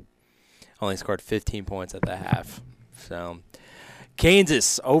 101-44. Only scored 15 points at the half. So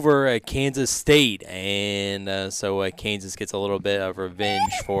Kansas over Kansas State, and so Kansas gets a little bit of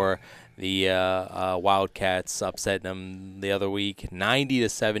revenge for the Wildcats upsetting them the other week,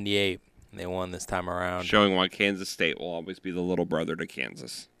 90-78. They won this time around. Showing why Kansas State will always be the little brother to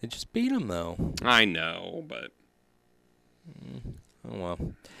Kansas. They just beat them, though. I know, but... Oh, well.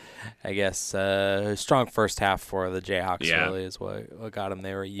 I guess strong first half for the Jayhawks really is what got them.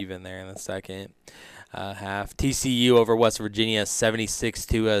 They were even there in the second half. TCU over West Virginia,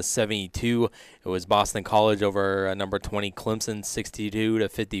 76-72. It was Boston College over number 20 Clemson,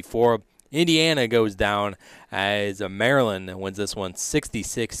 62-54. Indiana goes down as Maryland wins this one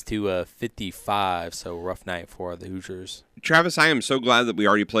 66-55. So rough night for the Hoosiers. Travis, I am so glad that we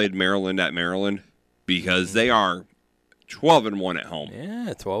already played Maryland at Maryland because they are 12-1 at home.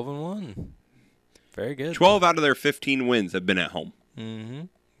 Yeah, 12-1. Very good. 12 out of their 15 wins have been at home.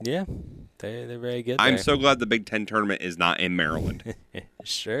 Yeah, they're very good. I'm so glad the Big Ten tournament is not in Maryland.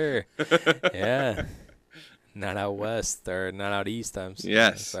 Sure. Yeah. Not out west or not out east. I'm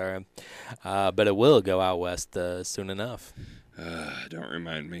Yes. sorry. But it will go out west soon enough. Don't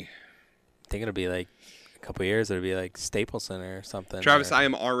remind me. I think it'll be like a couple of years. It'll be like Staples Center or something. Travis, or I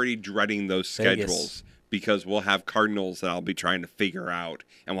am already dreading those Vegas. schedules because we'll have Cardinals that I'll be trying to figure out,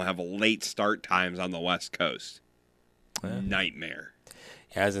 and we'll have late start times on the West Coast. Nightmare.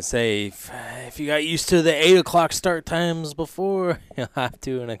 Yeah, as I say, if you got used to the 8 o'clock start times before, you'll have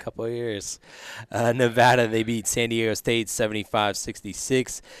to in a couple of years. Nevada, they beat San Diego State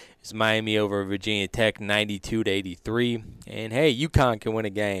 75-66. It's Miami over Virginia Tech 92-83. And, hey, UConn can win a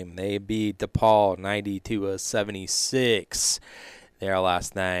game. They beat DePaul 90-76 there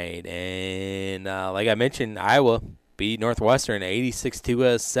last night. And like I mentioned, Iowa beat Northwestern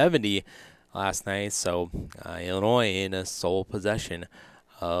 86-70 last night. So Illinois in a sole possession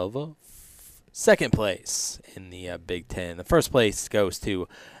of second place in the Big Ten. The first place goes to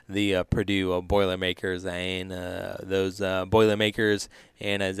the Purdue Boilermakers, and those Boilermakers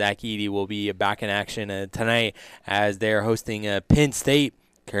and Zach Edey will be back in action tonight as they're hosting Penn State.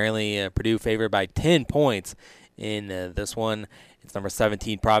 Currently, Purdue favored by 10 points in this one. It's number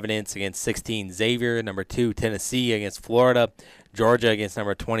 17 Providence against 16 Xavier, number 2 Tennessee against Florida, Georgia against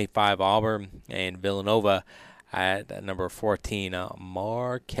number 25 Auburn, and Villanova at number 14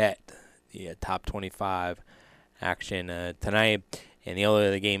 Marquette. The top 25 action tonight. And the only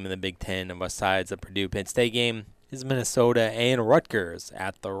other game in the Big Ten, besides the Purdue-Penn State game, is Minnesota and Rutgers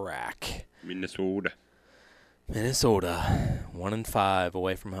at the rack. Minnesota 1-5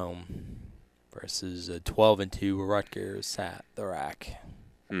 away from home versus 12-2 Rutgers at the rack.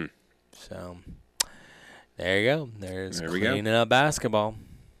 So there you go. There we cleaning up basketball.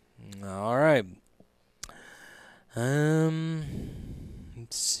 All right.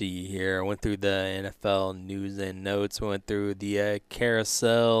 Let's see here. I went through the NFL news and notes. Went through the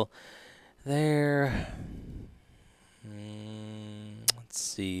carousel there. Let's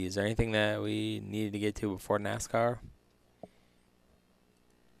see. Is there anything that we needed to get to before NASCAR? I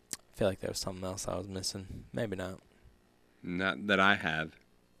feel like there was something else I was missing. Maybe not. Not that I have.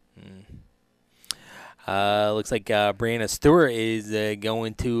 Looks like Brianna Stewart is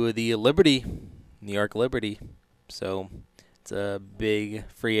going to the Liberty, New York Liberty. So it's a big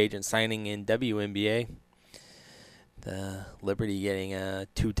free agent signing in WNBA. The Liberty getting a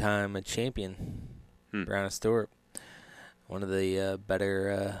two-time champion, Brianna Stewart, one of the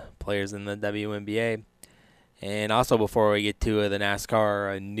better players in the WNBA. And also, before we get to the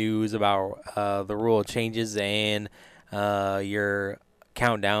NASCAR news about the rule changes and your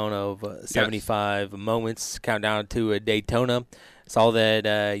countdown of 75 moments, countdown to a Daytona, saw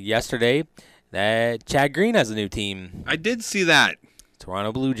that yesterday that Chad Green has a new team. I did see that.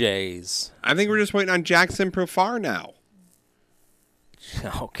 Toronto Blue Jays. I think we're just waiting on Jackson Profar now.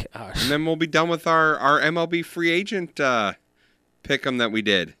 Oh, gosh. And then we'll be done with our MLB free agent pick'em that we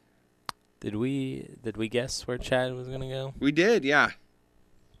did. Did we guess where Chad was going to go? We did, yeah.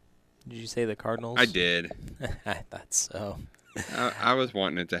 Did you say the Cardinals? I did. I thought so. I was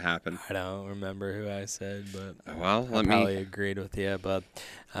wanting it to happen. I don't remember who I said, but well, I probably agreed with you. But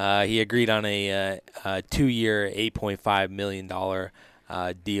he agreed on a 2-year, $8.5 million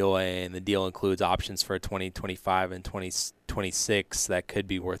deal, and the deal includes options for 2025 and 2026 that could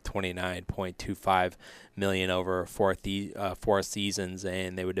be worth $29.25 million over four seasons,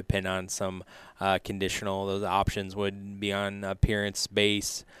 and they would depend on some conditional. Those options would be on appearance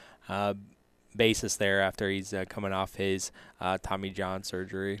basis there after he's coming off his Tommy John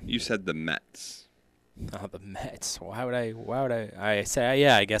surgery. You said the Mets. Oh, the Mets. Why would I say,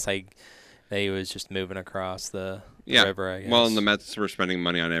 yeah, I guess he was just moving across the river, I guess. Well, and the Mets were spending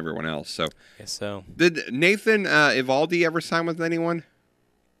money on everyone else, so. I guess so. Did Nathan Eovaldi ever sign with anyone?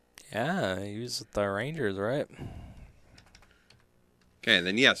 Yeah, he was with the Rangers, right? Okay,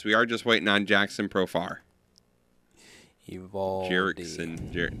 then yes, we are just waiting on Jackson Profar. Eovaldi.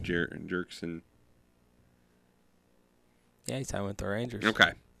 Jerkson. Yeah, he signed with the Rangers.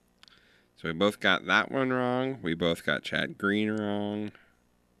 Okay. So we both got that one wrong. We both got Chad Green wrong.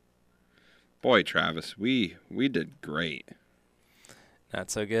 Boy, Travis, we did great.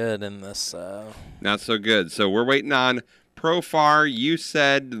 Not so good in this. Not so good. So we're waiting on Profar. You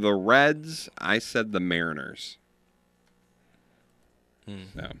said the Reds. I said the Mariners.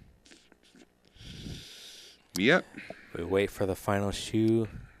 So. Yep. We wait for the final shoe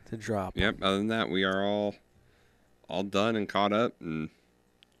to drop. Yep. Other than that, we are all done and caught up. And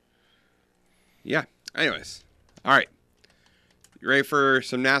yeah. Anyways. All right. You ready for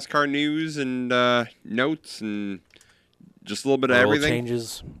some NASCAR news and notes and just a little bit of everything?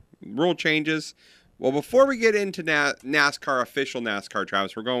 Rule changes. Well, before we get into NASCAR, official NASCAR,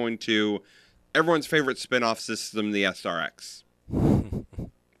 Travis, we're going to everyone's favorite spin-off system, the SRX.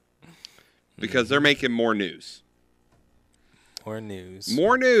 Because they're making more news. More news.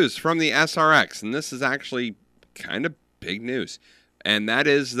 More news from the SRX, and this is actually kind of big news. And that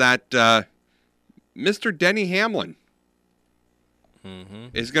is that Mr. Denny Hamlin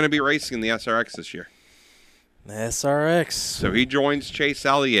is going to be racing the SRX this year. The SRX. So he joins Chase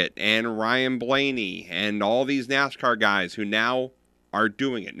Elliott and Ryan Blaney and all these NASCAR guys who now are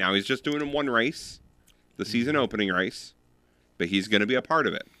doing it. Now he's just doing in one race, the season opening race, but he's going to be a part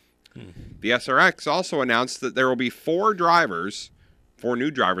of it. The SRX also announced that there will be 4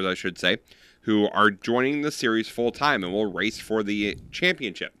 new drivers, I should say, who are joining the series full-time and will race for the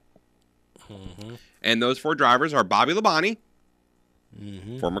championship. And those 4 drivers are Bobby Labonte,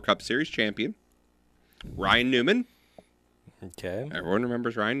 former Cup Series champion, Ryan Newman. Okay. Everyone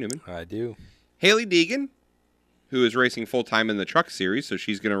remembers Ryan Newman. I do. Haley Deegan, who is racing full-time in the Truck Series, so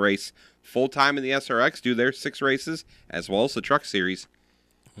she's going to race full-time in the SRX, do their 6 races, as well as the Truck Series.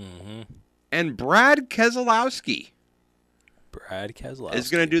 And Brad Keselowski.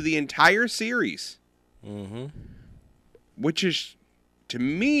 Is going to do the entire series. Which is, to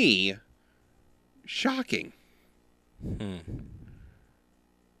me, shocking.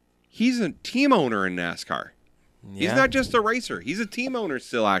 He's a team owner in NASCAR. Yeah. He's not just a racer. He's a team owner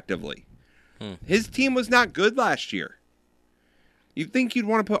still actively. His team was not good last year. You'd think you'd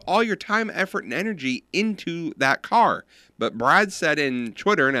want to put all your time, effort, and energy into that car. But Brad said in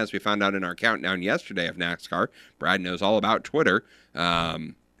Twitter, and as we found out in our countdown yesterday of NASCAR, Brad knows all about Twitter.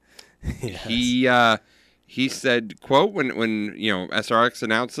 He said, quote, when SRX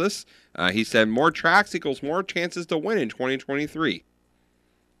announced this, he said, more tracks equals more chances to win in 2023.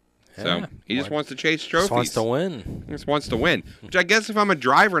 So he just wants to chase trophies. Just wants to win. He just wants to win. Which I guess if I'm a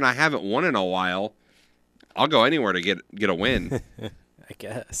driver and I haven't won in a while, I'll go anywhere to get a win. I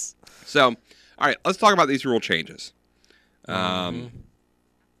guess. So, all right, let's talk about these rule changes. Do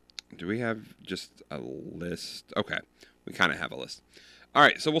we have just a list? Okay, we kind of have a list. All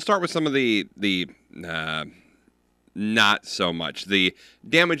right, so we'll start with some of the not so much. The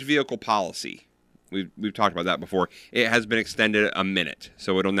damaged vehicle policy. We've talked about that before. It has been extended a minute,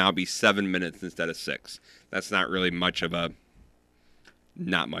 so it'll now be 7 minutes instead of 6. That's not really not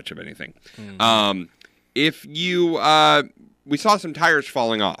much of anything. If you, we saw some tires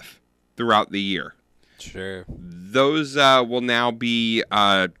falling off throughout the year. Sure. Those will now be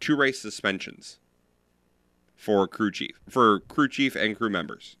 2 race suspensions for crew chief and crew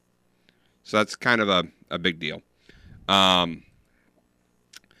members. So that's kind of a big deal. The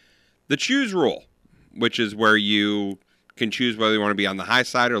choose rule, which is where you can choose whether you want to be on the high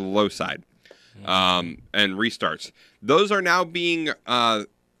side or the low side, and restarts. Those are now being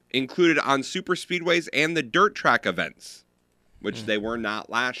included on super speedways and the dirt track events, which they were not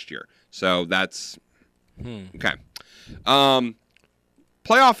last year. So that's okay.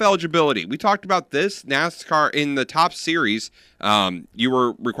 Playoff eligibility. We talked about this. NASCAR in the top series, you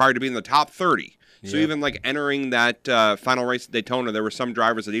were required to be in the top 30. So even like entering that final race at Daytona, there were some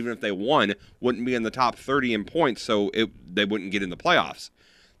drivers that even if they won, wouldn't be in the top 30 in points, so they wouldn't get in the playoffs.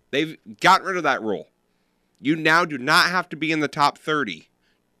 They've gotten rid of that rule. You now do not have to be in the top 30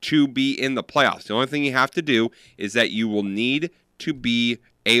 to be in the playoffs. The only thing you have to do is that you will need to be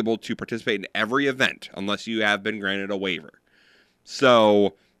able to participate in every event unless you have been granted a waiver.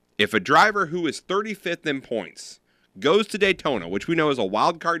 So if a driver who is 35th in points goes to Daytona, which we know is a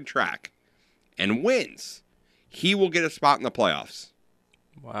wild card track, and wins, he will get a spot in the playoffs.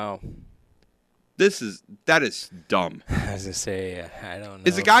 Wow. That is dumb. I was going to say, I don't know.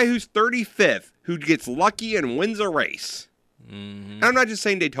 It's a guy who's 35th who gets lucky and wins a race. And I'm not just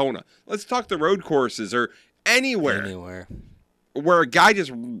saying Daytona. Let's talk the road courses or anywhere where a guy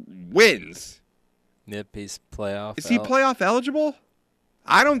just wins. Yep, he's playoff. Is he playoff eligible?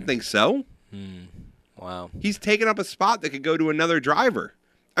 I don't think so. Wow. He's taken up a spot that could go to another driver.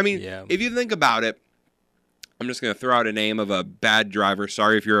 I mean, if you think about it, I'm just going to throw out a name of a bad driver.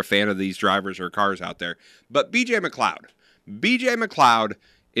 Sorry if you're a fan of these drivers or cars out there. But BJ McLeod. BJ McLeod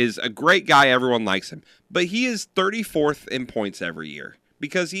is a great guy. Everyone likes him. But he is 34th in points every year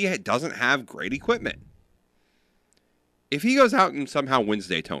because he doesn't have great equipment. If he goes out and somehow wins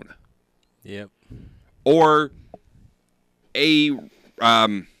Daytona. Yep. Or a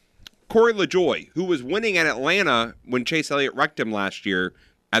Corey LaJoie, who was winning at Atlanta when Chase Elliott wrecked him last year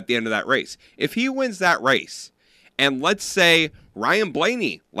at the end of that race. If he wins that race, and let's say Ryan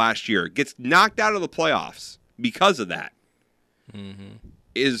Blaney last year gets knocked out of the playoffs because of that,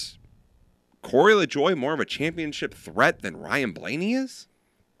 is Corey LaJoie more of a championship threat than Ryan Blaney is?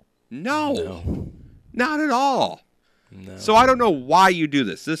 No. Not at all. No. So I don't know why you do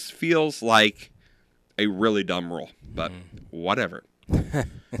this. This feels like a really dumb rule, but whatever.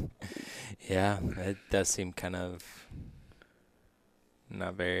 Yeah, it does seem kind of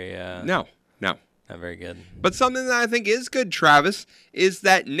not very. No. Not very good. But something that I think is good, Travis, is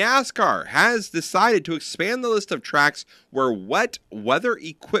that NASCAR has decided to expand the list of tracks where wet weather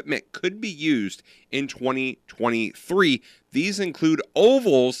equipment could be used in 2023. These include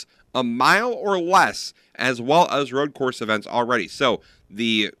ovals a mile or less, as well as road course events already. So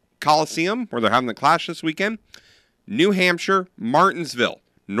the Coliseum, where they're having the Clash this weekend, New Hampshire, Martinsville,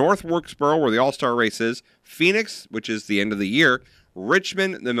 North Wilkesboro, where the All-Star race is, Phoenix, which is the end of the year,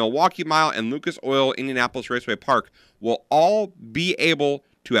 Richmond, the Milwaukee Mile, and Lucas Oil Indianapolis Raceway Park will all be able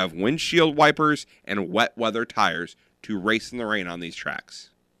to have windshield wipers and wet weather tires to race in the rain on these tracks.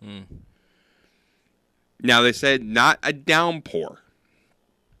 Now, they said not a downpour,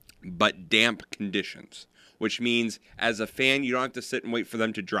 but damp conditions, which means as a fan, you don't have to sit and wait for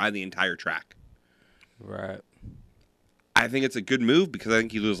them to dry the entire track. Right. I think it's a good move because I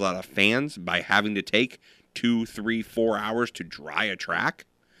think you lose a lot of fans by having to take 2, 3, 4 hours to dry a track.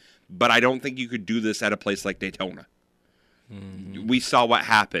 But I don't think you could do this at a place like Daytona. We saw what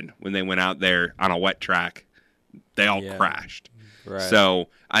happened when they went out there on a wet track. They all crashed. Right. So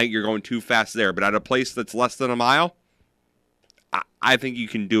I think you're going too fast there. But at a place that's less than a mile, I think you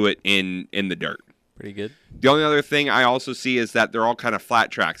can do it in the dirt. Pretty good. The only other thing I also see is that they're all kind of flat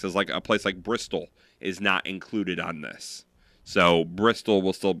tracks. As like a place like Bristol is not included on this. So Bristol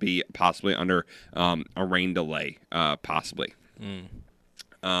will still be possibly under a rain delay, possibly.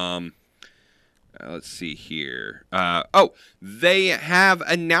 Let's see here. They have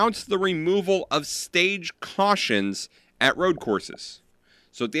announced the removal of stage cautions at road courses.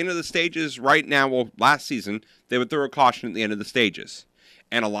 So at the end of the stages right now, well, last season, they would throw a caution at the end of the stages.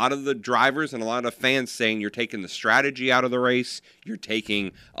 And a lot of the drivers and a lot of fans saying you're taking the strategy out of the race. You're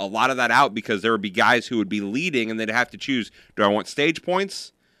taking a lot of that out because there would be guys who would be leading and they'd have to choose, do I want stage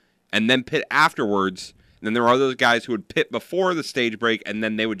points and then pit afterwards? And then there are those guys who would pit before the stage break and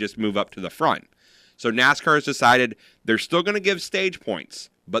then they would just move up to the front. So NASCAR has decided they're still going to give stage points,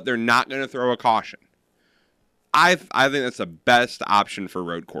 but they're not going to throw a caution. I think that's the best option for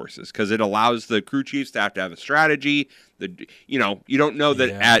road courses because it allows the crew chiefs to have a strategy. You don't know that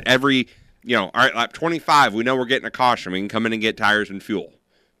at every, all right, lap 25, we know we're getting a caution. We can come in and get tires and fuel.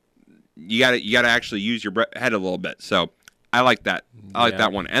 You got to actually use your head a little bit. So I like that. I like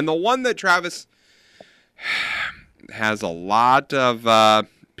that one. And the one that Travis has a lot of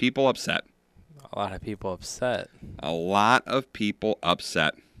people upset. A lot of people upset. A lot of people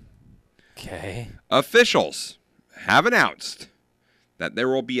upset. Okay. Officials have announced that there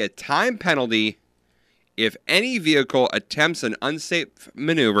will be a time penalty if any vehicle attempts an unsafe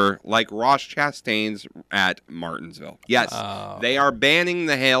maneuver like Ross Chastain's at Martinsville. Yes, they are banning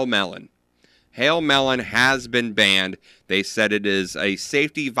the Hail Melon. Hail Melon has been banned. They said it is a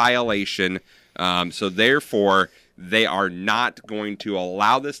safety violation, so therefore they are not going to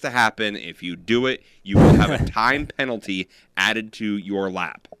allow this to happen. If you do it, you will have a time penalty added to your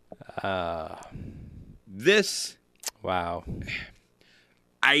lap. Wow.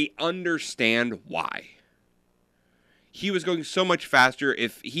 I understand why. He was going so much faster.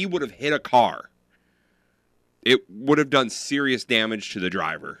 If he would have hit a car, it would have done serious damage to the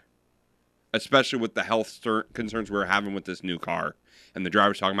driver, especially with the health concerns we're having with this new car. And the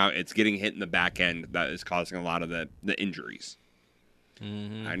driver's talking about it's getting hit in the back end that is causing a lot of the injuries.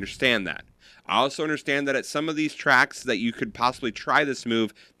 I understand that. I also understand that at some of these tracks that you could possibly try this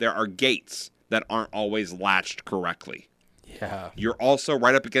move, there are gates that aren't always latched correctly. Yeah. You're also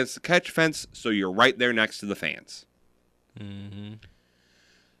right up against the catch fence, so you're right there next to the fans. On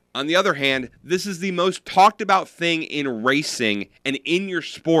the other hand, this is the most talked about thing in racing and in your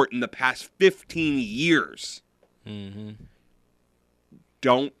sport in the past 15 years.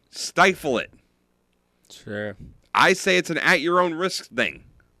 Don't stifle it. Sure. I say it's an at-your-own-risk thing.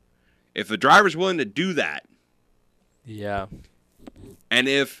 If the driver's willing to do that, and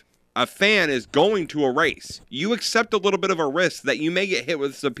if a fan is going to a race, you accept a little bit of a risk that you may get hit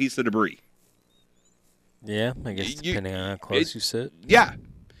with a piece of debris. Yeah, I guess depending on how close you sit. Yeah.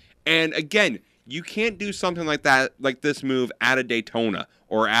 And again, you can't do something like that, like this move at a Daytona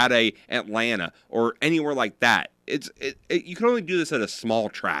or at a Atlanta or anywhere like that. You can only do this at a small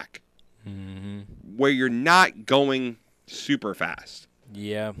track where you're not going super fast.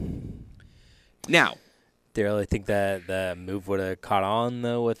 Yeah. Now, do you really think that the move would have caught on,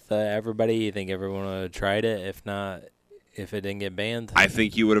 though, with everybody? You think everyone would have tried it, if it didn't get banned? I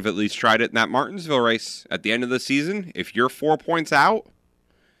think you would have at least tried it in that Martinsville race. At the end of the season, if you're 4 points out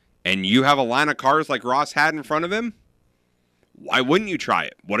and you have a line of cars like Ross had in front of him, Why wouldn't you try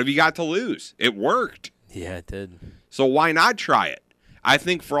it? What have you got to lose? It worked. Yeah, it did. So why not try it? I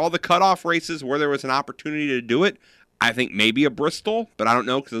think for all the cutoff races where there was an opportunity to do it, I think maybe a Bristol, but I don't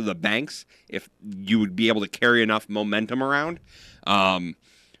know because of the banks if you would be able to carry enough momentum around. But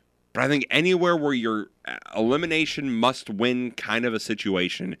I think anywhere where your elimination must win kind of a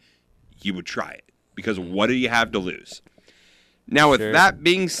situation, you would try it. Because what do you have to lose? Now, with that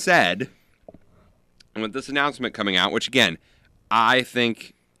being said, and with this announcement coming out, which again, I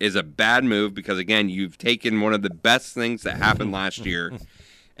think is a bad move because, again, you've taken one of the best things that happened last year,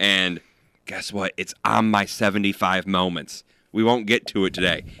 and guess what? It's on my 75 moments. We won't get to it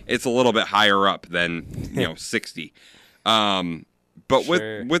today. It's a little bit higher up than 60. But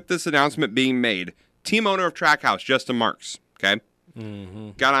with this announcement being made, team owner of Trackhouse, Justin Marks, got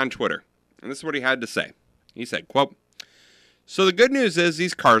on Twitter, and this is what he had to say. He said, quote, "So the good news is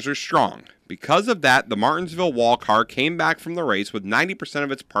these cars are strong. Because of that, the Martinsville wall car came back from the race with 90%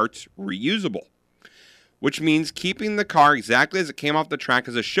 of its parts reusable, which means keeping the car exactly as it came off the track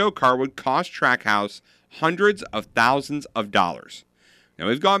as a show car would cost Trackhouse hundreds of thousands of dollars. Now,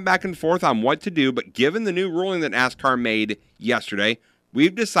 we've gone back and forth on what to do, but given the new ruling that NASCAR made yesterday,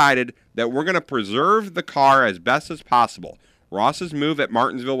 we've decided that we're going to preserve the car as best as possible. Ross's move at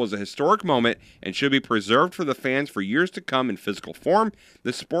Martinsville was a historic moment and should be preserved for the fans for years to come in physical form.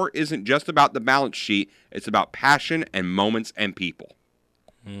 The sport isn't just about the balance sheet. It's about passion and moments and people."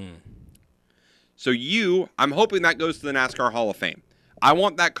 So I'm hoping that goes to the NASCAR Hall of Fame. I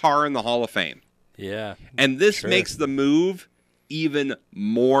want that car in the Hall of Fame. Yeah. And this makes the move even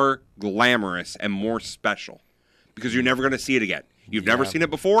more glamorous and more special because you're never going to see it again. You've never seen it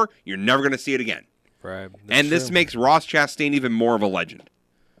before. You're never going to see it again. Right. And this makes Ross Chastain even more of a legend.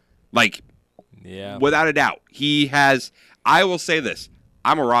 Without a doubt. I will say this.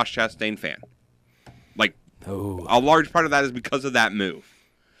 I'm a Ross Chastain fan. A large part of that is because of that move.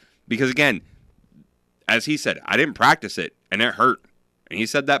 Because, again, as he said, I didn't practice it, and it hurt. And he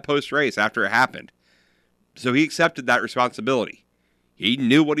said that post-race after it happened. So he accepted that responsibility. He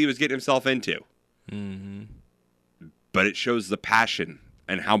knew what he was getting himself into. But it shows the passion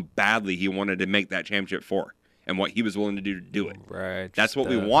and how badly he wanted to make that championship for and what he was willing to do it. Right. That's what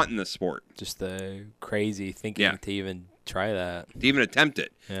we want in the sport. Just the crazy thinking to even try that. To even attempt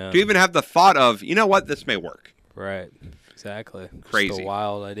it. Yeah. To even have the thought of, you know what, this may work. Right. Exactly. Crazy. Just a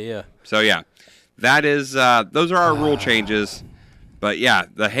wild idea. So, yeah. That is, those are our rule changes. But, yeah,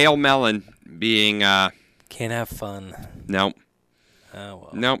 the Hail Melon being... Can't have fun. Nope. Oh,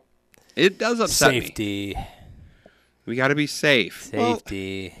 well. Nope. It does upset me. Safety. We got to be safe.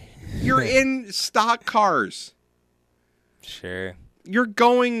 Safety. Well, you're in stock cars. Sure. You're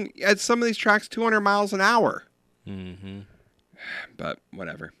going at some of these tracks 200 miles an hour. But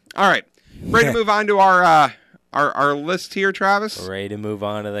whatever. All right. Ready to move on to our list here, Travis? We're ready to move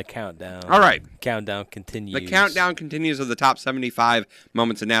on to the countdown. All right. Countdown continues. The countdown continues of the top 75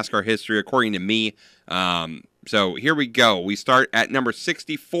 moments in NASCAR history, according to me. So here we go. We start at number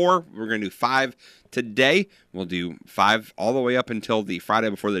 64. We're going to do 5 today. We'll do 5 all the way up until the Friday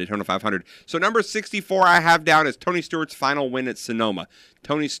before the Daytona 500. So number 64 I have down is Tony Stewart's final win at Sonoma.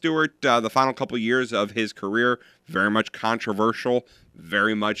 Tony Stewart, the final couple years of his career, very much controversial,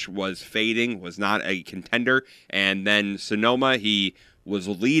 very much was fading, was not a contender. And then Sonoma, he was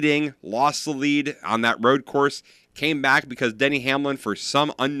leading, lost the lead on that road course, came back because Denny Hamlin, for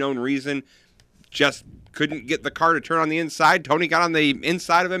some unknown reason, just couldn't get the car to turn on the inside. Tony got on the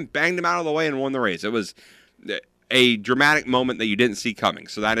inside of him, banged him out of the way, and won the race. It was a dramatic moment that you didn't see coming.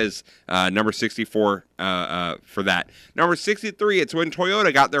 So that is number 64 for that. Number 63, it's when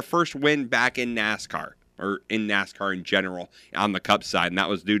Toyota got their first win back in NASCAR, or in NASCAR in general, on the Cup side. And that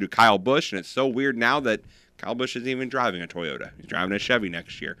was due to Kyle Busch. And it's so weird now that Kyle Busch isn't even driving a Toyota. He's driving a Chevy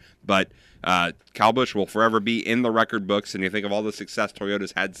next year. But Kyle Busch will forever be in the record books. And you think of all the success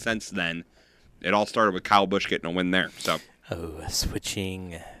Toyota's had since then, it all started with Kyle Busch getting a win there. So,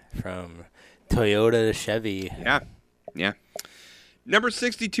 switching from Toyota to Chevy. Yeah. Number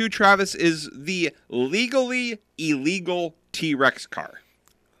 62, Travis, is the legally illegal T-Rex car.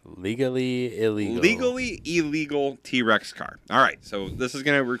 Legally illegal. Legally illegal T-Rex car. All right, so this is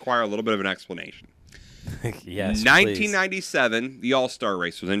going to require a little bit of an explanation. Yes, 1997, please. The All-Star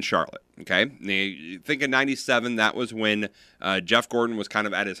race was in Charlotte, okay? You think of 97, that was when Jeff Gordon was kind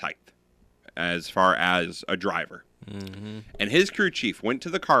of at his height as far as a driver. And his crew chief went to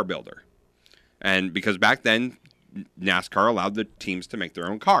the car builder. And because back then, NASCAR allowed the teams to make their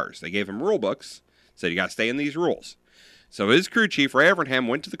own cars. They gave him rule books, said you got to stay in these rules. So his crew chief, Ray Evernham,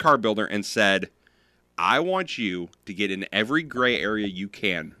 went to the car builder and said, I want you to get in every gray area you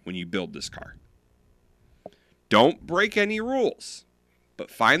can when you build this car. Don't break any rules, but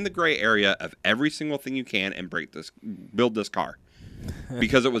find the gray area of every single thing you can and build this car.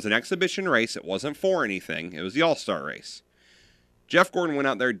 Because it was an exhibition race. It wasn't for anything. It was the All-Star race. Jeff Gordon went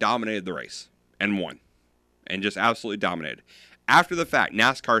out there, dominated the race, and won. And just absolutely dominated. After the fact,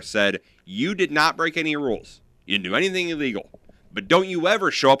 NASCAR said, you did not break any rules. You didn't do anything illegal. But don't you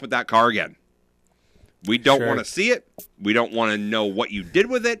ever show up with that car again. We don't want to see it. We don't want to know what you did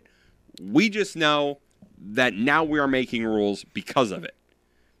with it. We just know that now we are making rules because of it.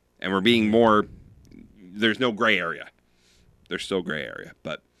 And we're being more, there's no gray area. There's still gray area.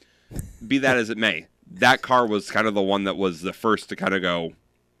 But be that as it may, that car was kind of the one that was the first to kind of go,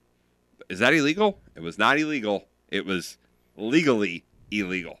 is that illegal? It was not illegal. It was legally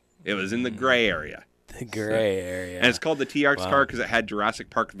illegal. It was in the gray area. The gray area. And it's called the T-Arx car because it had Jurassic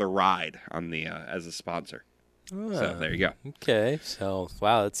Park The Ride on the as a sponsor. Oh, so there you go. Okay. So,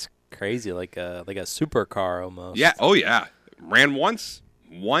 wow, that's crazy. Like a supercar almost. Yeah. Oh, yeah. Ran once.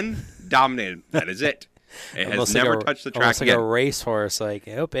 Won. Dominated. That is it. It has never touched the track almost again. Like a racehorse. Like,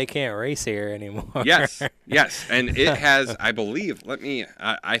 nope, they can't race here anymore. Yes. Yes. And it has, I believe,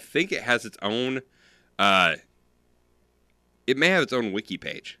 I think it has its own, it may have its own wiki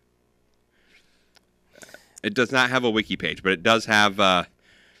page. It does not have a wiki page, but it does have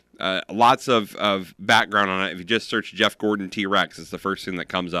lots of background on it. If you just search Jeff Gordon T-Rex, it's the first thing that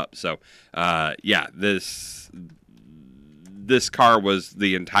comes up. So, yeah, this car was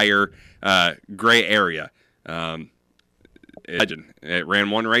the entire gray area. Legend. It ran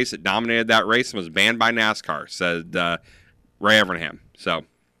one race. It dominated that race and was banned by NASCAR, said Ray Evernham. So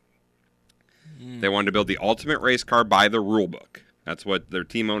they wanted to build the ultimate race car by the rule book. That's what their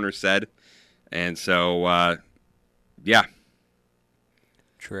team owner said. And so, yeah.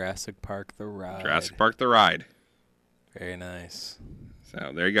 Jurassic Park The Ride. Jurassic Park The Ride. Very nice.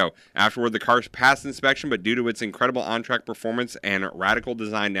 So there you go. Afterward, the car passed inspection, but due to its incredible on-track performance and radical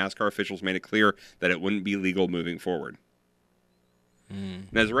design, NASCAR officials made it clear that it wouldn't be legal moving forward. And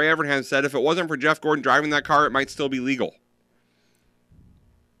as Ray Evernham said, if it wasn't for Jeff Gordon driving that car, it might still be legal.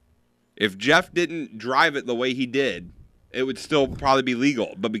 If Jeff didn't drive it the way he did, it would still probably be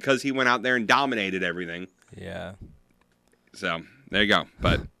legal. But because he went out there and dominated everything. Yeah. So, there you go.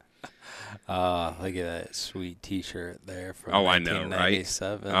 But look at that sweet T-shirt there from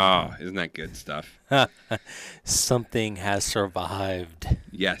 1997. I know, right? Oh, isn't that good stuff? Something has survived.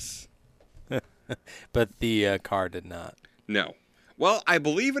 Yes. But the car did not. No. Well, I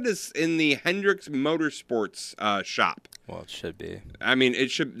believe it is in the Hendricks Motorsports shop. Well, it should be. I mean,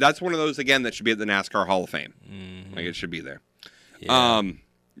 it should. That's one of those, again, that should be at the NASCAR Hall of Fame. Mm-hmm. Like, it should be there. Yeah.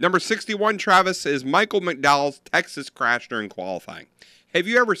 Number 61, Travis, is Michael McDowell's Texas crash during qualifying. Have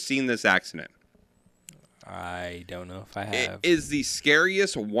you ever seen this accident? I don't know if I have. It is the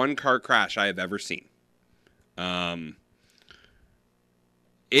scariest one-car crash I have ever seen.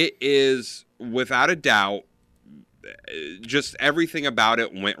 It is, without a doubt, just everything about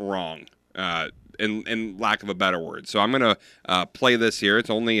it went wrong, in lack of a better word. So I'm going to play this here. It's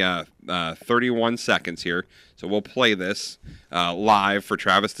only 31 seconds here. So we'll play this live for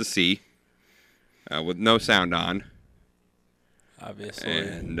Travis to see with no sound on. Obviously.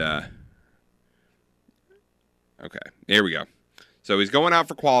 And, okay, here we go. So he's going out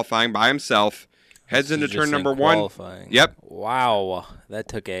for qualifying by himself. Heads into turn number one. Yep. Wow. That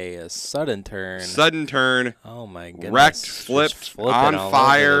took a sudden turn. Sudden turn. Oh, my goodness. Wrecked, flipped, on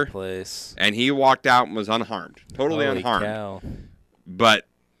fire. Place. And he walked out and was unharmed. Totally Holy unharmed. Cow. But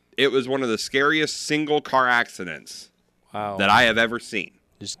it was one of the scariest single car accidents that I have ever seen.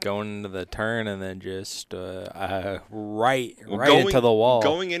 Just going into the turn and then just right into the wall.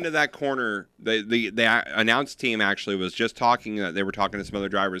 Going into that corner, the announced team actually was just talking. They were talking to some other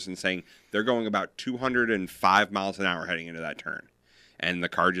drivers and saying they're going about 205 miles an hour heading into that turn. And the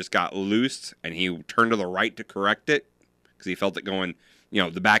car just got loosed, and he turned to the right to correct it because he felt it going,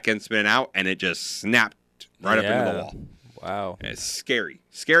 the back end spinning out, and it just snapped right up into the wall. Wow. And it's scary.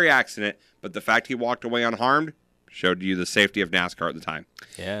 Scary accident, but the fact he walked away unharmed showed you the safety of NASCAR at the time.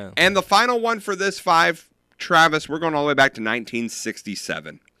 Yeah. And the final one for this 5, Travis, we're going all the way back to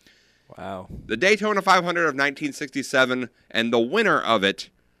 1967. Wow. The Daytona 500 of 1967, and the winner of it,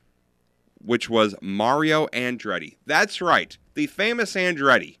 which was Mario Andretti. That's right. The famous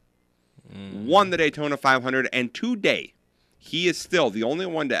Andretti won the Daytona 500, and today he is still the only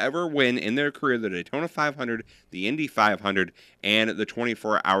one to ever win in their career the Daytona 500, the Indy 500, and the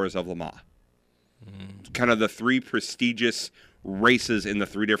 24 Hours of Le Mans. Kind of the 3 prestigious races in the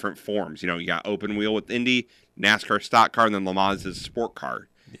 3 different forms. You got open wheel with Indy, NASCAR stock car, and then Le Mans is sport car.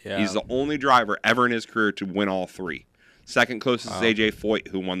 Yeah. He's the only driver ever in his career to win all 3. Second closest is A.J. Foyt,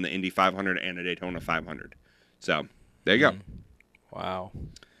 who won the Indy 500 and the Daytona 500. So there you go. Wow.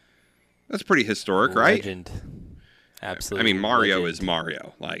 That's pretty historic, Legend. right? Absolutely. I mean, Mario legend. is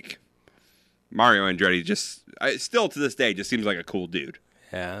Mario. Like, Mario Andretti still to this day just seems like a cool dude.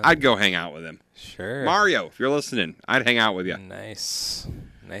 Yeah. I'd go hang out with him. Sure. Mario, if you're listening, I'd hang out with you. Nice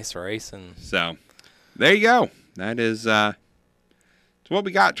racing. So there you go. That is that's what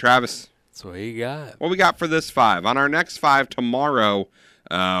we got, Travis. That's what you got. What we got for this 5. On our next 5 tomorrow,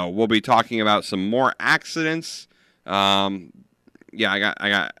 we'll be talking about some more accidents. I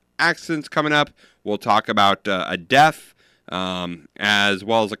got accidents coming up. We'll talk about a death, as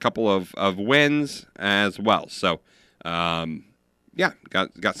well as a couple of wins as well. So,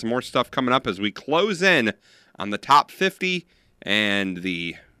 got some more stuff coming up as we close in on the top 50 and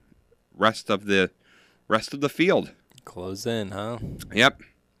the rest of the field. Close in, huh? Yep.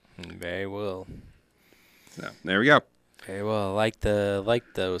 Very well. So there we go. Very well. I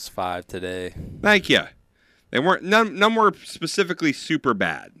like those 5 today. Thank you. They weren't none were specifically super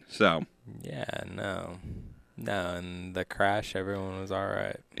bad. So yeah, no, and the crash, everyone was all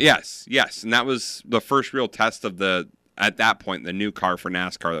right. Yes, and that was the first real test of at that point the new car for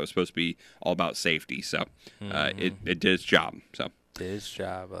NASCAR that was supposed to be all about safety. So it did its job. So did its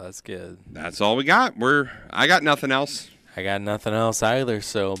job. Well, that's good. That's all we got. I got nothing else. I got nothing else either.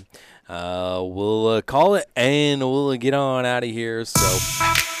 So we'll call it and we'll get on out of here. So.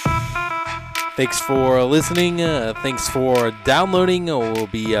 Thanks for listening. Thanks for downloading. We'll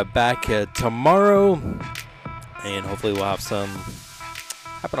be back tomorrow. And hopefully we'll have some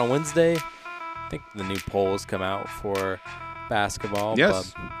happen on Wednesday. I think the new polls come out for basketball.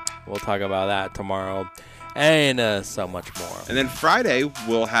 Yes. But we'll talk about that tomorrow. And so much more. And then Friday,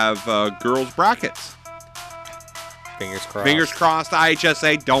 we'll have girls' brackets. Fingers crossed. Fingers crossed,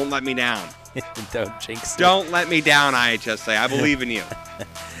 IHSA. Don't let me down. Don't jinx it. Don't let me down, IHSA. I believe in you.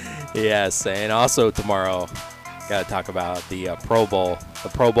 Yes, and also tomorrow, got to talk about the Pro Bowl, the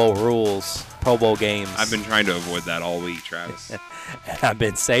Pro Bowl rules, Pro Bowl games. I've been trying to avoid that all week, Travis. And I've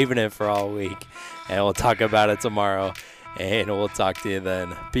been saving it for all week, and we'll talk about it tomorrow, and we'll talk to you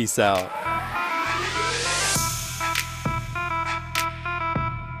then. Peace out.